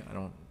is in me. I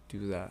don't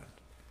do that.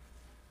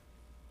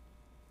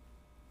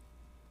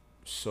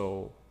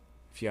 So,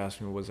 if you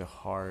ask me, was it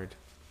hard?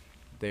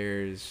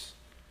 There's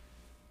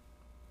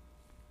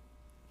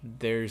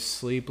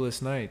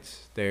sleepless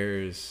nights.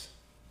 There's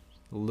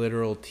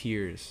literal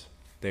tears.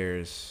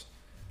 There's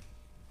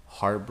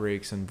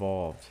heartbreaks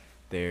involved.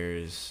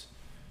 There's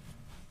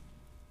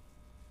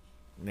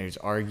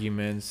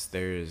arguments.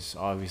 There's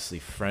obviously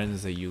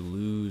friends that you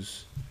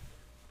lose.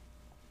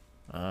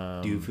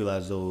 Do you feel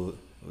as though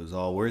it was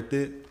all worth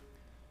it?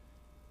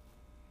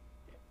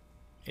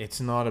 It's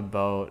not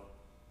about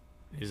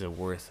is it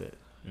worth it.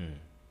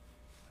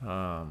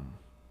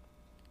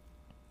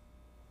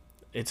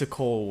 It's a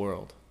cold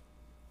world.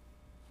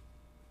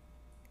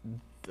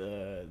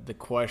 The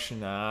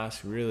question to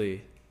ask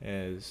really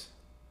is,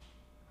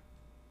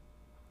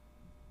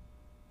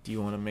 do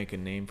you want to make a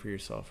name for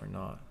yourself or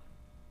not?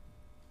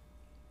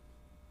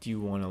 Do you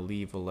want to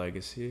leave a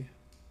legacy,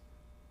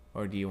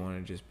 or do you want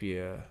to just be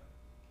a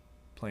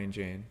plain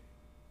Jane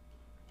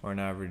or an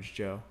average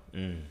Joe?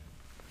 Do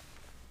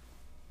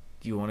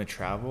you want to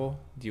travel?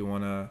 Do you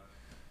want to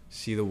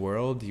see the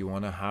world? Do you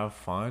want to have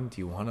fun? Do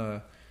you want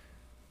to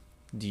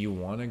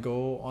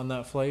go on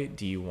that flight?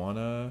 Do you want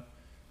to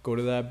go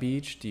to that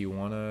beach? Do you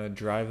want to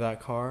drive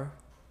that car?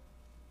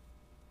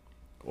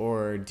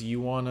 Or do you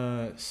want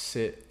to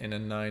sit in a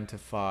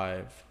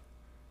 9-to-5,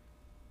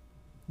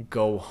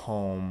 go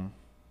home,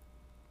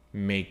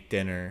 make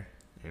dinner,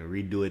 and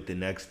redo it the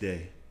next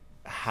day,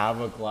 have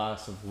a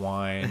glass of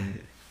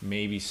wine,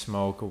 maybe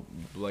smoke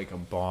like a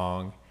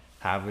bong,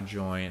 have a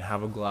joint,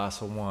 have a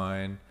glass of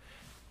wine,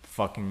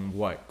 fucking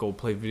what? Go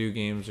play video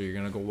games, or you're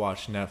gonna go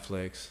watch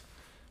Netflix.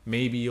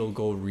 Maybe you'll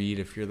go read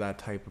if you're that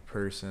type of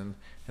person,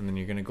 and then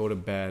you're gonna go to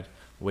bed,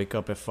 wake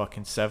up at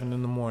fucking 7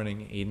 in the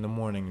morning, 8 in the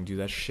morning, and do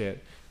that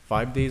shit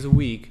 5 days a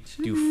week.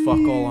 Jeez. Do fuck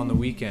all on the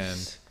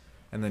weekend,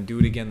 and then do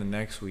it again the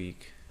next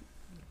week.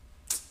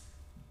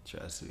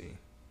 Trust me.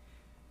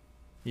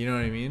 You know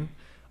what I mean?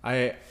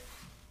 I'm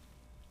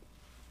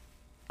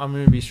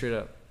gonna be straight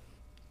up.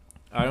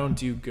 I don't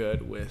do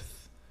good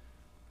with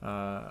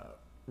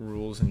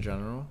rules in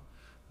general.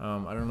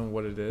 I don't know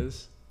what it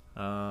is.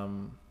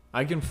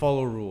 I can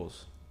follow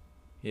rules,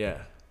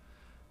 yeah,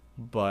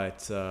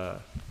 but I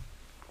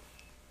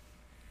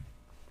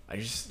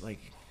just like.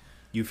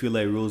 You feel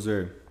like rules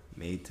are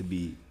made to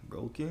be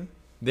broken?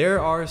 There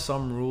are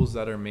some rules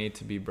that are made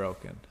to be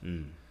broken.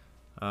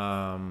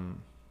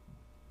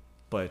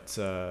 But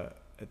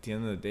at the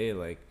end of the day,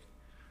 like,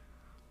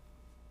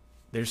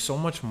 there's so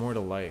much more to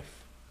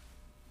life.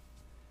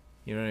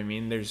 You know what I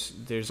mean?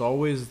 There's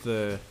always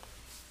the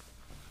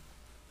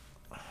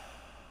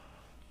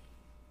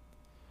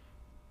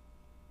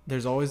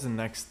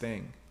next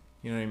thing.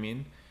 You know what I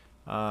mean?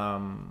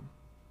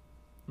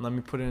 Let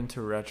me put it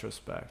into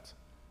retrospect.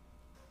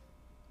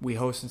 We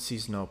hosted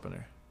season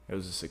opener. It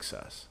was a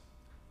success.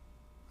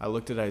 I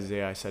looked at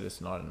Isaiah. I said,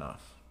 it's not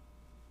enough.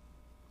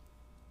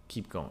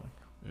 Keep going.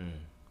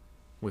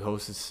 We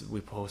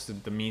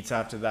posted the meets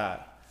after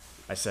that.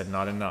 I said,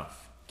 not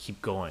enough.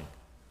 Keep going.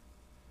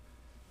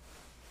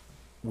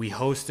 We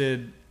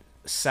hosted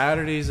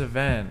Saturday's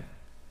event.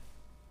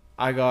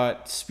 I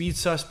got speed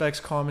suspects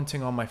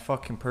commenting on my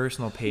fucking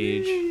personal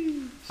page.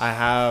 I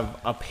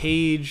have a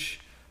page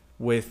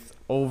with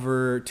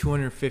over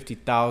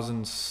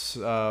 250,000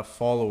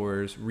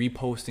 followers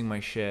reposting my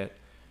shit.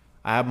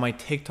 I have my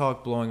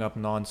TikTok blowing up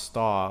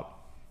nonstop.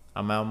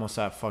 I'm almost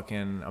at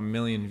fucking 1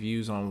 million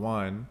views on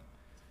one.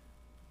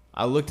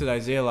 I looked at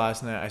Isaiah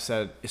last night. I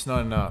said, it's not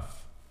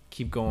enough.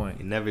 Keep going.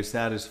 You're never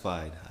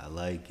satisfied. I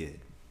like it.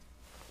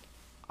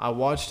 I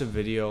watched a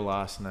video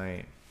last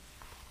night,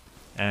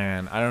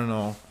 and I don't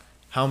know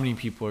how many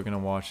people are going to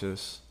watch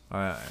this.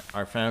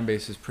 Our fan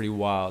base is pretty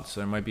wild,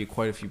 so there might be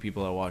quite a few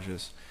people that watch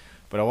this.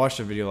 But I watched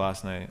a video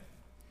last night,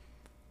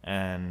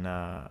 and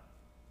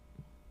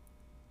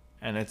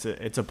it's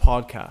a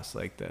podcast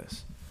like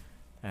this,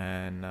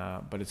 and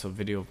but it's a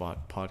video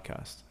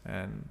podcast,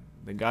 and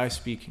the guy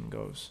speaking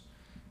goes,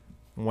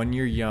 when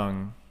you're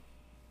young.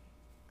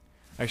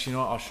 Actually,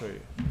 no, I'll show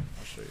you.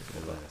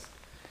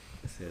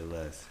 Say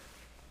less.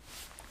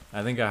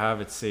 I think I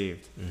have it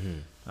saved.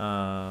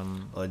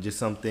 Just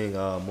something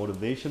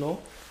motivational.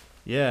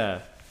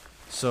 Yeah.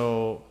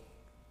 So.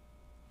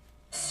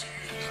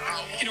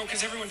 You know,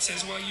 because everyone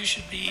says, well, you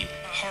should be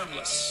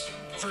harmless,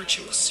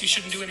 virtuous. You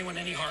shouldn't do anyone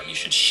any harm. You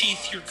should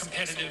sheath your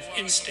competitive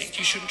instinct.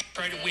 You shouldn't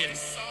try to win.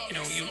 You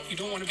know, you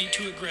don't want to be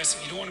too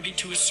aggressive. You don't want to be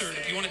too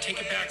assertive. You want to take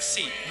a back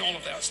seat and all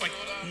of that. It's like,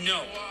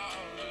 no.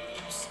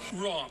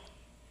 Wrong.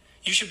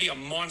 You should be a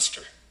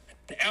monster,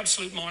 an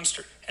absolute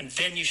monster, and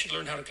then you should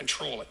learn how to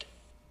control it.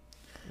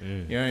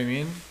 You know what I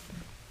mean?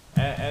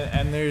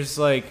 And there's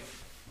like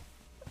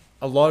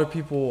a lot of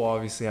people will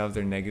obviously have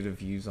their negative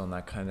views on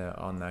that kind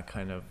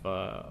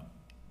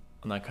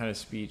of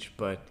speech,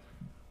 but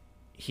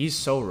he's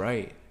so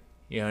right.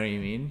 You know what I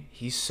mean?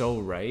 He's so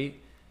right,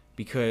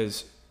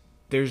 because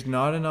there's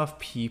not enough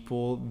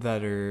people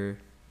that are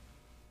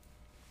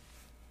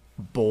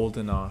bold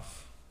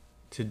enough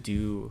to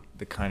do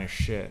the kind of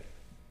shit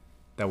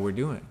that we're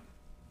doing.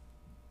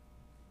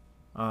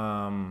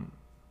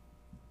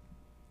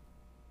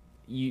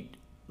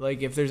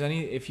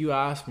 If you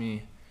ask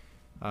me,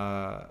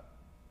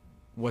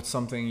 what's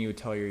something you would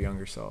tell your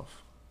younger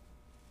self?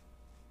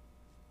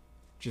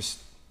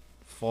 Just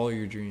follow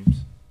your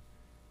dreams.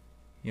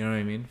 You know what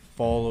I mean?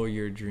 Follow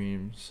your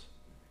dreams.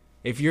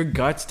 If your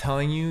gut's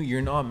telling you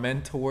you're not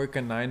meant to work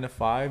a 9 to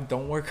 5,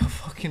 don't work a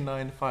fucking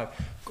 9 to 5.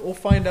 Go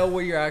find out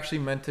what you're actually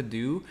meant to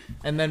do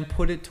and then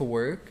put it to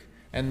work,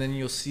 and then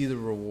you'll see the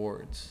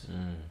rewards.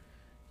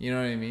 You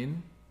know what I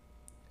mean?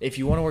 If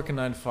you want to work a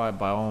 9 to 5,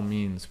 by all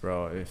means,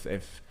 bro.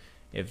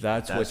 If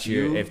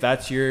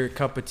that's your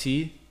cup of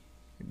tea,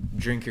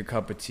 drink your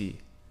cup of tea.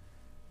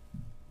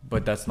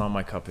 But that's not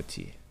my cup of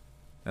tea.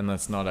 And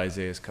that's not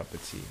Isaiah's cup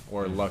of tea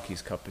or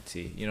Lucky's cup of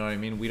tea. You know what I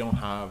mean? We don't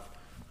have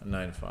a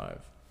 9 to 5.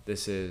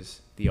 This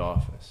is the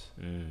office.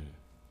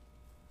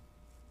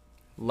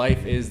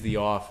 Life is the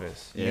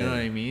office. You know what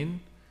I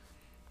mean?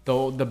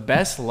 Though the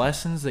best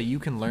lessons that you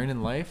can learn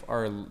in life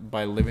are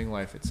by living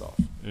life itself.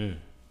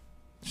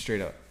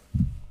 Straight up.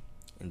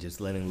 And just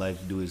letting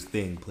life do its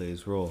thing, play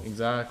its role.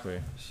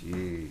 Exactly.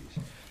 Jeez.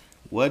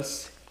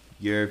 What's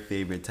your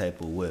favorite type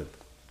of whip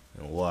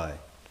and why?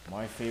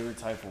 My favorite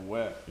type of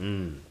whip.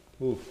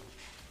 Ooh.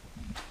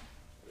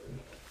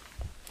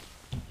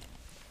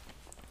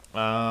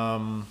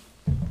 I'm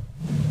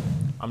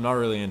not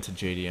really into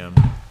JDM.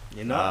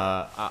 You're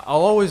not?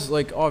 I'll always,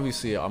 like,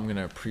 obviously I'm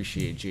gonna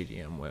appreciate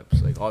JDM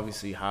whips. Like,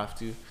 obviously you have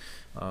to.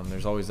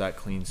 There's always that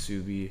clean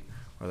Subi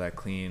or that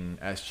clean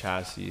S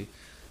chassis.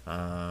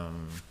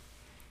 I'm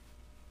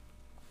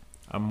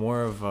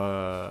more of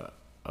a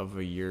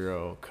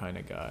Euro kind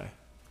of guy.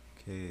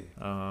 Okay.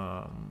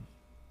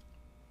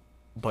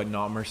 But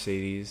not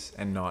Mercedes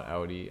and not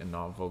Audi and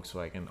not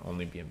Volkswagen,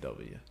 only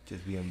BMW.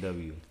 Just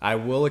BMW. I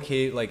will like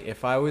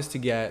if I was to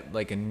get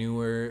like a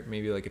newer,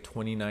 maybe like a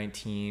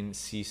 2019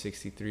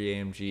 C63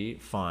 AMG,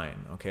 fine,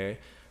 okay?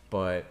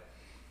 But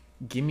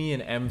give me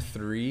an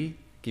M3,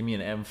 give me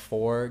an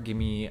M4, give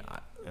me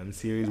M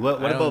series. What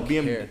about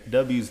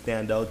BMW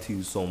stand out to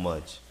you so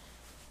much?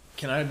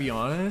 Can I be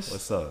honest?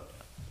 What's up?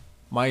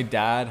 My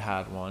dad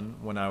had one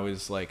when I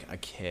was like a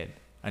kid,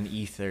 an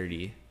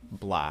E30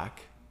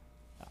 black.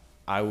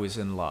 I was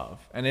in love,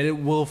 and it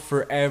will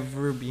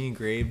forever be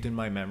engraved in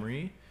my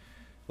memory.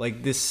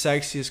 Like this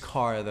sexiest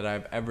car that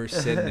I've ever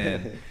sitting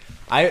in.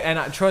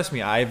 Trust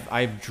me,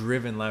 I've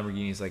driven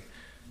Lamborghinis. Like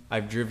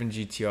I've driven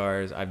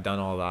GTRs. I've done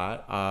all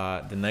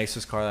that. The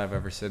nicest car that I've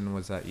ever sitting in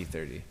was that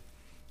E30,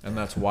 and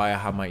that's why I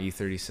have my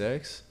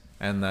E36.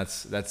 And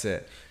that's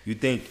it. You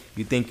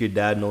think your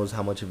dad knows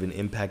how much of an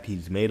impact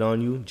he's made on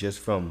you just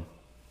from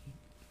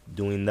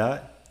doing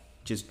that,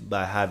 just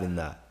by having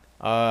that?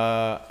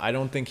 I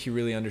don't think he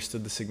really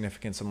understood the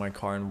significance of my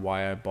car and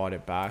why I bought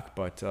it back,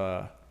 but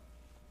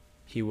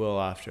he will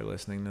after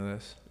listening to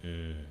this.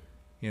 You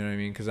know what I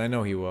mean? Because I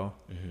know he will.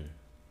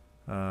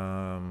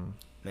 Man,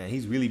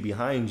 he's really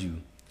behind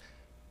you.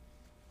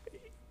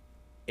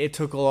 It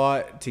took a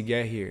lot to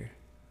get here.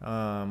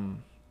 No,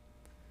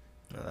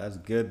 that's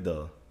good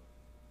though.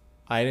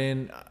 I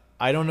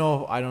don't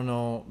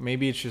know.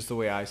 Maybe it's just the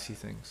way I see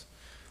things.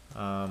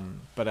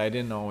 But I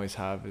didn't always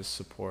have his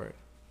support.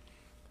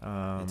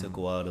 It took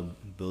a while to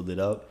build it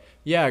up.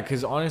 Yeah,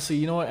 because honestly,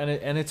 you know what?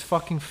 And it's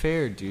fucking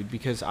fair, dude,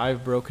 because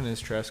I've broken his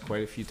trust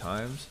quite a few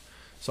times.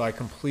 So I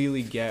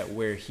completely get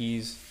where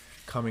he's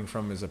coming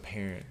from as a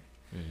parent.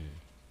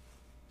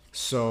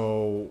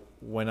 So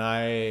when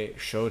I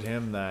showed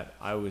him that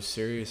I was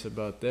serious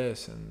about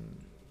this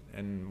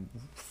and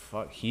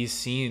fuck, he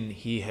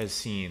has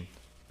seen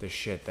the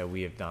shit that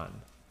we have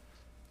done.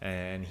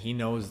 And he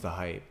knows the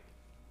hype.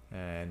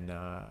 And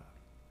I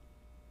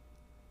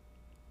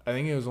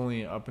think it was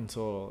only up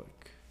until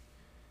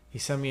he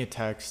sent me a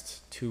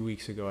text 2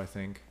 weeks ago, I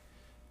think,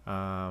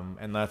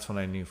 and that's when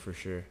I knew for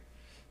sure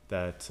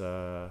that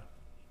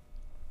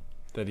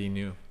he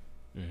knew,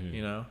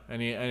 you know,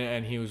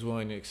 and he was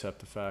willing to accept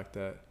the fact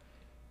that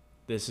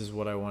this is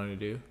what I wanted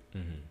to do,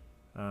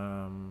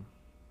 and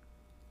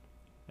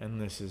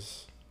this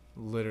is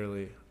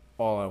literally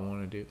all I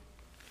want to do.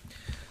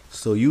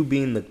 So you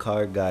being the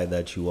car guy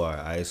that you are,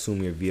 I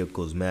assume your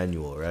vehicle's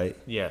manual, right?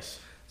 Yes.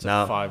 It's a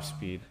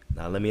 5-speed.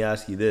 Now let me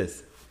ask you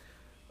this.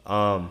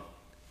 You're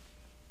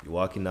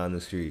walking down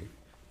the street.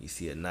 You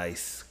see a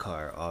nice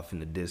car off in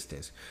the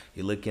distance.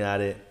 You're looking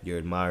at it. You're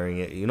admiring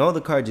it. You know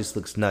the car just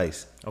looks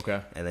nice. Okay.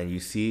 And then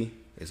you see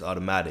it's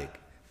automatic.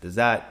 Does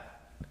that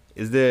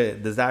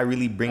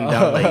really bring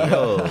down like,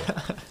 yo,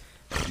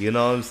 you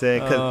know what I'm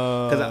saying?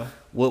 Because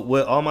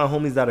with all my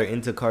homies that are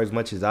into cars as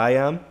much as I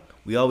am,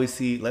 we always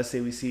see, let's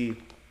say we see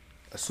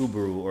a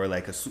Subaru or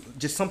like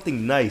just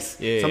something nice,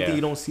 something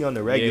you don't see on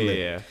the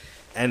regular.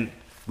 and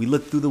we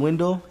look through the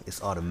window,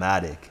 it's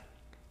automatic.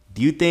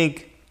 Do you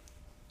think,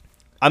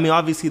 I mean,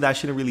 obviously that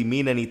shouldn't really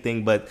mean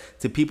anything, but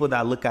to people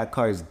that look at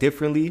cars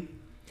differently,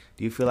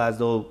 do you feel as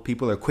though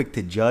people are quick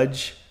to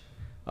judge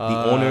the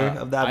owner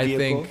of that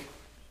vehicle?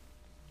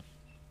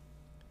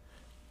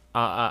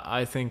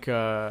 I think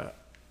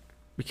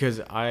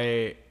because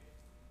I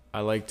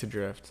like to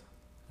drift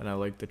and I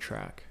like the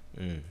track.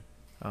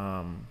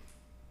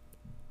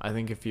 I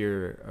think if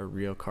you're a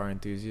real car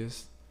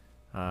enthusiast,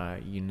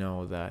 you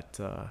know that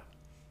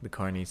the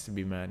car needs to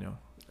be manual.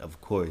 Of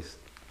course.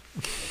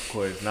 Of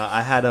course. Now,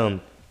 I had,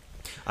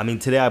 I mean,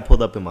 today I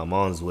pulled up in my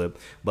mom's whip,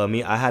 but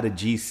I had a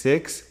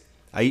G6.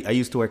 I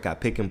used to work at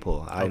Pick and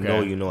Pull. I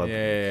know you know.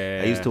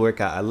 Yeah. I used to work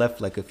at, I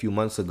left like a few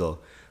months ago,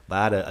 but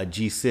I had a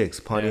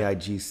G6, Pontiac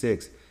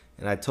G6.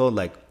 And I told,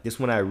 like, this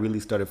when I really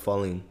started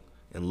falling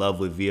in love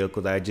with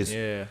vehicles. I just,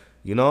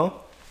 you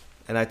know?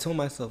 And I told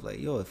myself, like,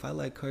 yo, if I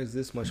like cars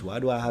this much, why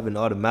do I have an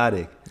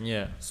automatic?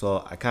 Yeah.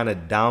 So I kind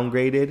of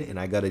downgraded and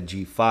I got a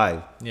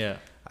G5. Yeah.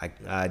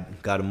 I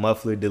got a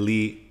muffler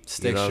delete.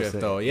 Stick shift,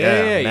 though.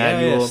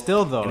 Manual. Yeah.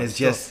 Still, though. And it's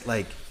just,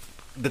 like,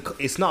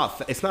 it's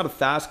not a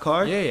fast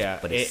car. Yeah.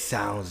 But it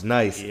sounds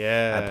nice.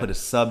 Yeah. I put a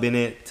sub in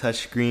it,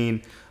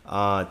 touchscreen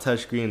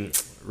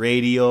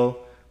radio.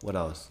 What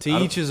else? To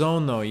each his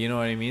own, though. You know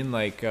what I mean?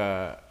 Like,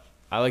 I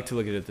like to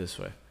look at it this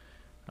way.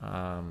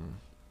 I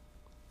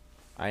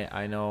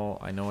know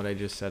what I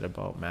just said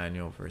about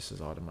manual versus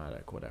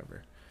automatic,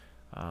 whatever.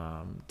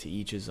 To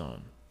each his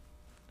own.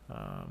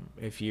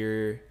 If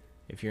you're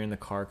in the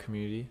car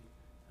community,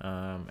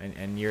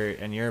 and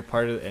you're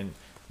part of, and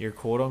you're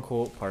quote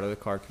unquote part of the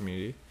car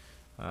community,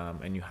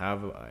 and you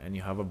have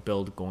a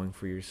build going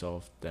for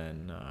yourself,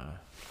 then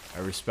I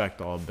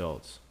respect all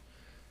builds,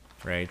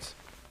 right?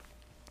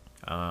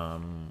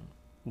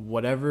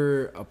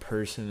 Whatever a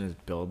person is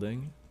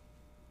building,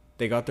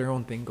 they got their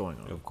own thing going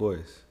on. Of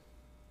course.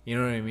 You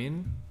know what I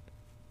mean?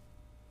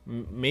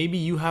 Maybe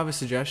you have a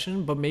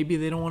suggestion, but maybe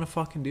they don't want to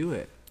fucking do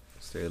it.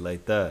 Straight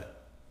like that.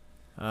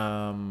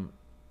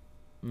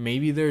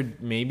 Maybe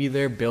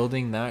they're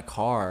building that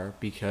car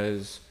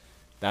because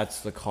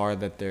that's the car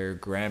that their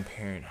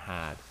grandparent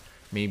had.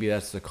 Maybe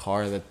that's the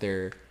car that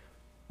their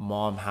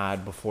mom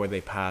had before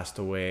they passed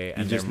away,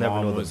 and their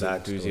mom was an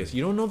enthusiast.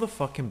 You don't know the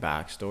fucking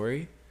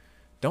backstory.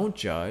 Don't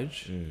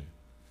judge.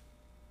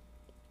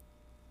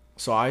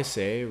 So I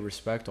say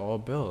respect all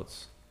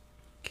builds.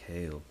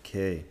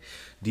 Okay.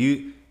 Do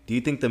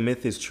you think the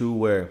myth is true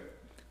where,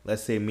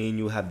 let's say me and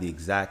you have the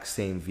exact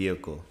same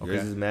vehicle. Okay.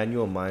 Yours is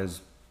manual,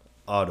 mine's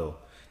auto.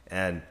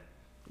 And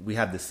we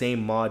have the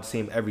same mod,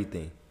 same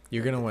everything.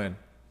 You're going to win.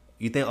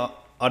 You think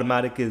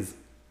automatic is...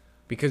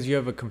 Because you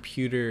have a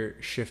computer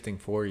shifting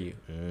for you.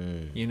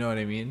 You know what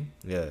I mean?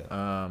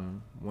 Yeah.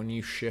 When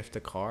you shift a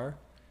car,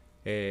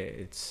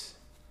 it's...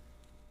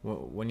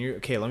 When you're...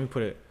 Okay, let me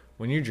put it.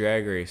 When you're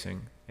drag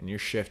racing and you're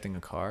shifting a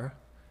car,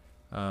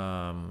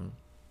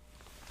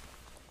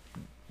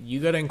 you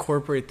got to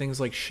incorporate things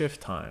like shift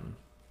time.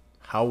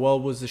 How well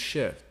was the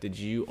shift? Did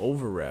you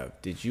over rev?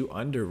 Did you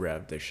under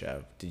rev the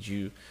shift? Did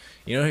you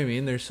know what I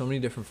mean? There's so many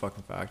different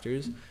fucking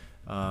factors.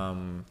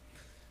 And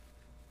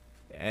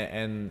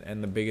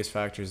the biggest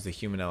factor is the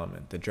human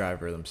element, the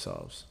driver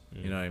themselves.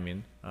 You know what I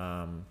mean?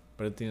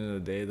 But at the end of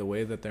the day, the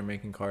way that they're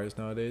making cars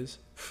nowadays,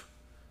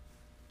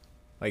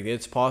 like,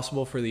 it's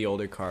possible for the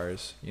older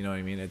cars. You know what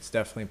I mean? It's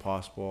definitely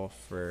possible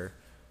for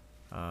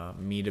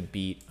me to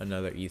beat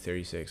another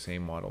E36,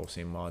 same model,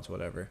 same mods,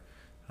 whatever.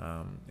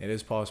 It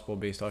is possible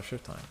based off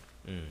shift time.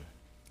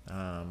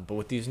 But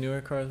with these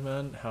newer cars,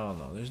 man, hell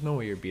no. There's no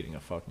way you're beating a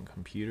fucking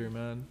computer,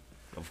 man.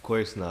 Of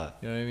course not.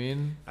 You know what I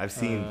mean? I've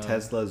seen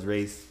Teslas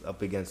race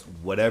up against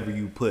whatever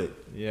you put.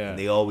 Yeah. And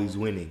they always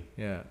winning.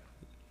 Yeah.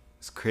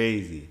 It's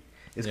crazy.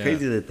 It's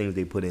crazy the things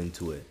they put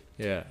into it.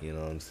 Yeah. You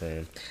know what I'm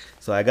saying?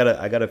 So I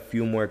got a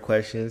few more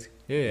questions.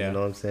 Yeah. You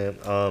know what I'm saying?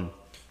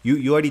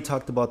 You already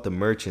talked about the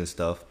merch and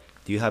stuff.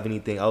 Do you have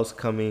anything else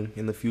coming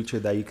in the future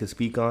that you could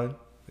speak on? Or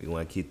you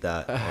want to keep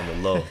that on the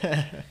low?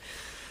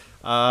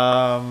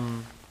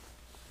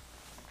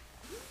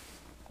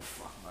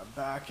 Fuck, my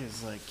back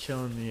is like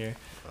killing me here.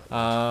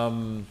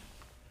 I'll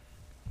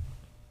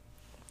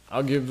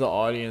give the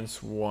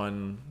audience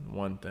one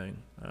thing,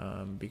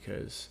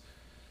 because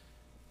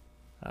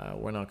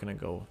we're not gonna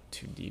go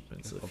too deep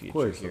into the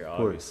future here,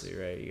 obviously,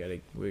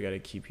 right? We gotta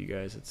keep you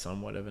guys at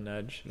somewhat of an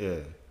edge. Yeah.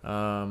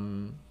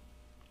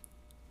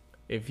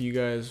 If you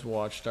guys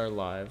watched our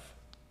live,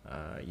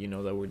 you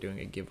know that we're doing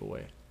a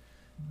giveaway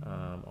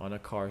on a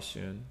car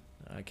soon.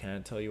 I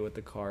can't tell you what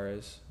the car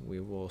is.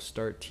 We will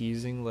start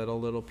teasing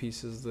little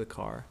pieces of the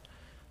car,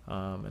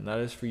 and that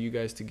is for you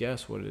guys to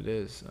guess what it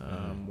is.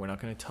 We're not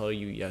going to tell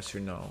you yes or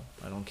no.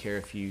 I don't care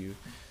if you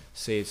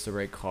say it's the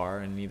right car,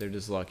 and neither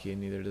does Lucky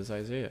and neither does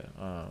Isaiah.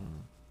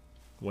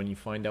 When you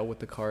find out what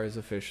the car is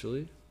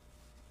officially,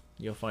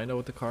 you'll find out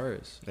what the car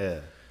is.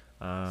 Yeah.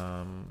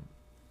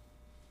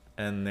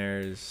 And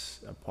there's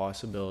a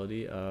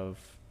possibility of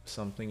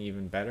something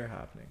even better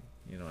happening.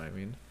 You know what I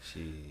mean?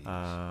 Jeez.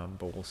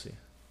 But we'll see.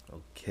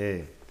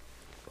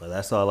 Well,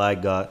 that's all I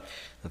got.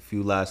 A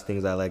few last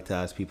things I like to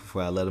ask people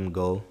before I let them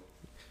go.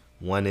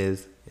 One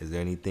is there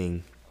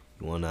anything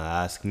you want to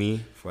ask me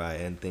before I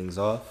end things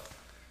off?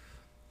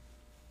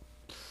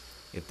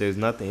 If there's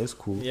nothing, it's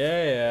cool.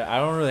 Yeah. I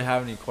don't really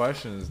have any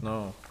questions.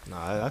 No.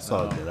 Nah, that's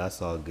all good. That's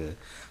all good.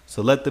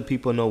 So let the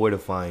people know where to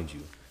find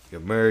you.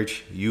 Your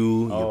merch,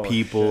 your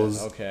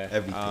peoples, okay,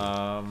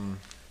 everything.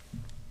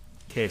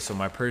 Okay, so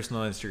my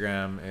personal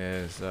Instagram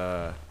is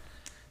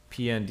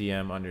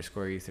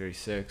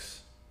PNDM_E36.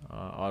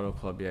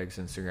 AUTOCLUBYEG's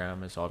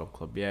Instagram is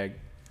AUTOCLUBYEG.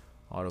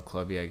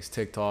 AUTOCLUBYEG's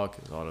TikTok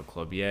is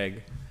AUTOCLUBYEG.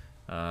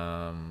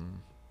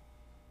 And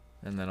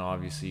then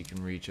obviously you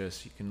can reach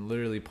us. You can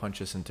literally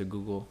punch us into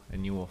Google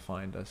and you will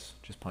find us.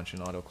 Just punch in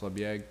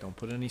AUTOCLUBYEG. Don't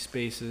put any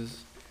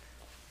spaces.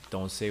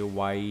 Don't say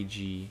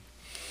YEG.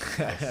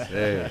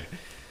 Yes,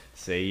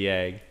 Say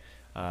YEG.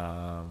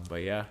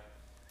 But yeah.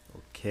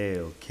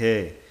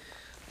 Okay.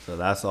 So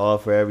that's all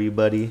for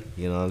everybody.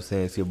 You know what I'm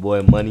saying? It's your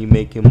boy Money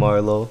Making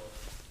Marlo.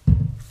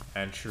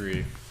 And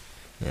Sharif.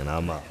 And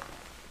I'm out.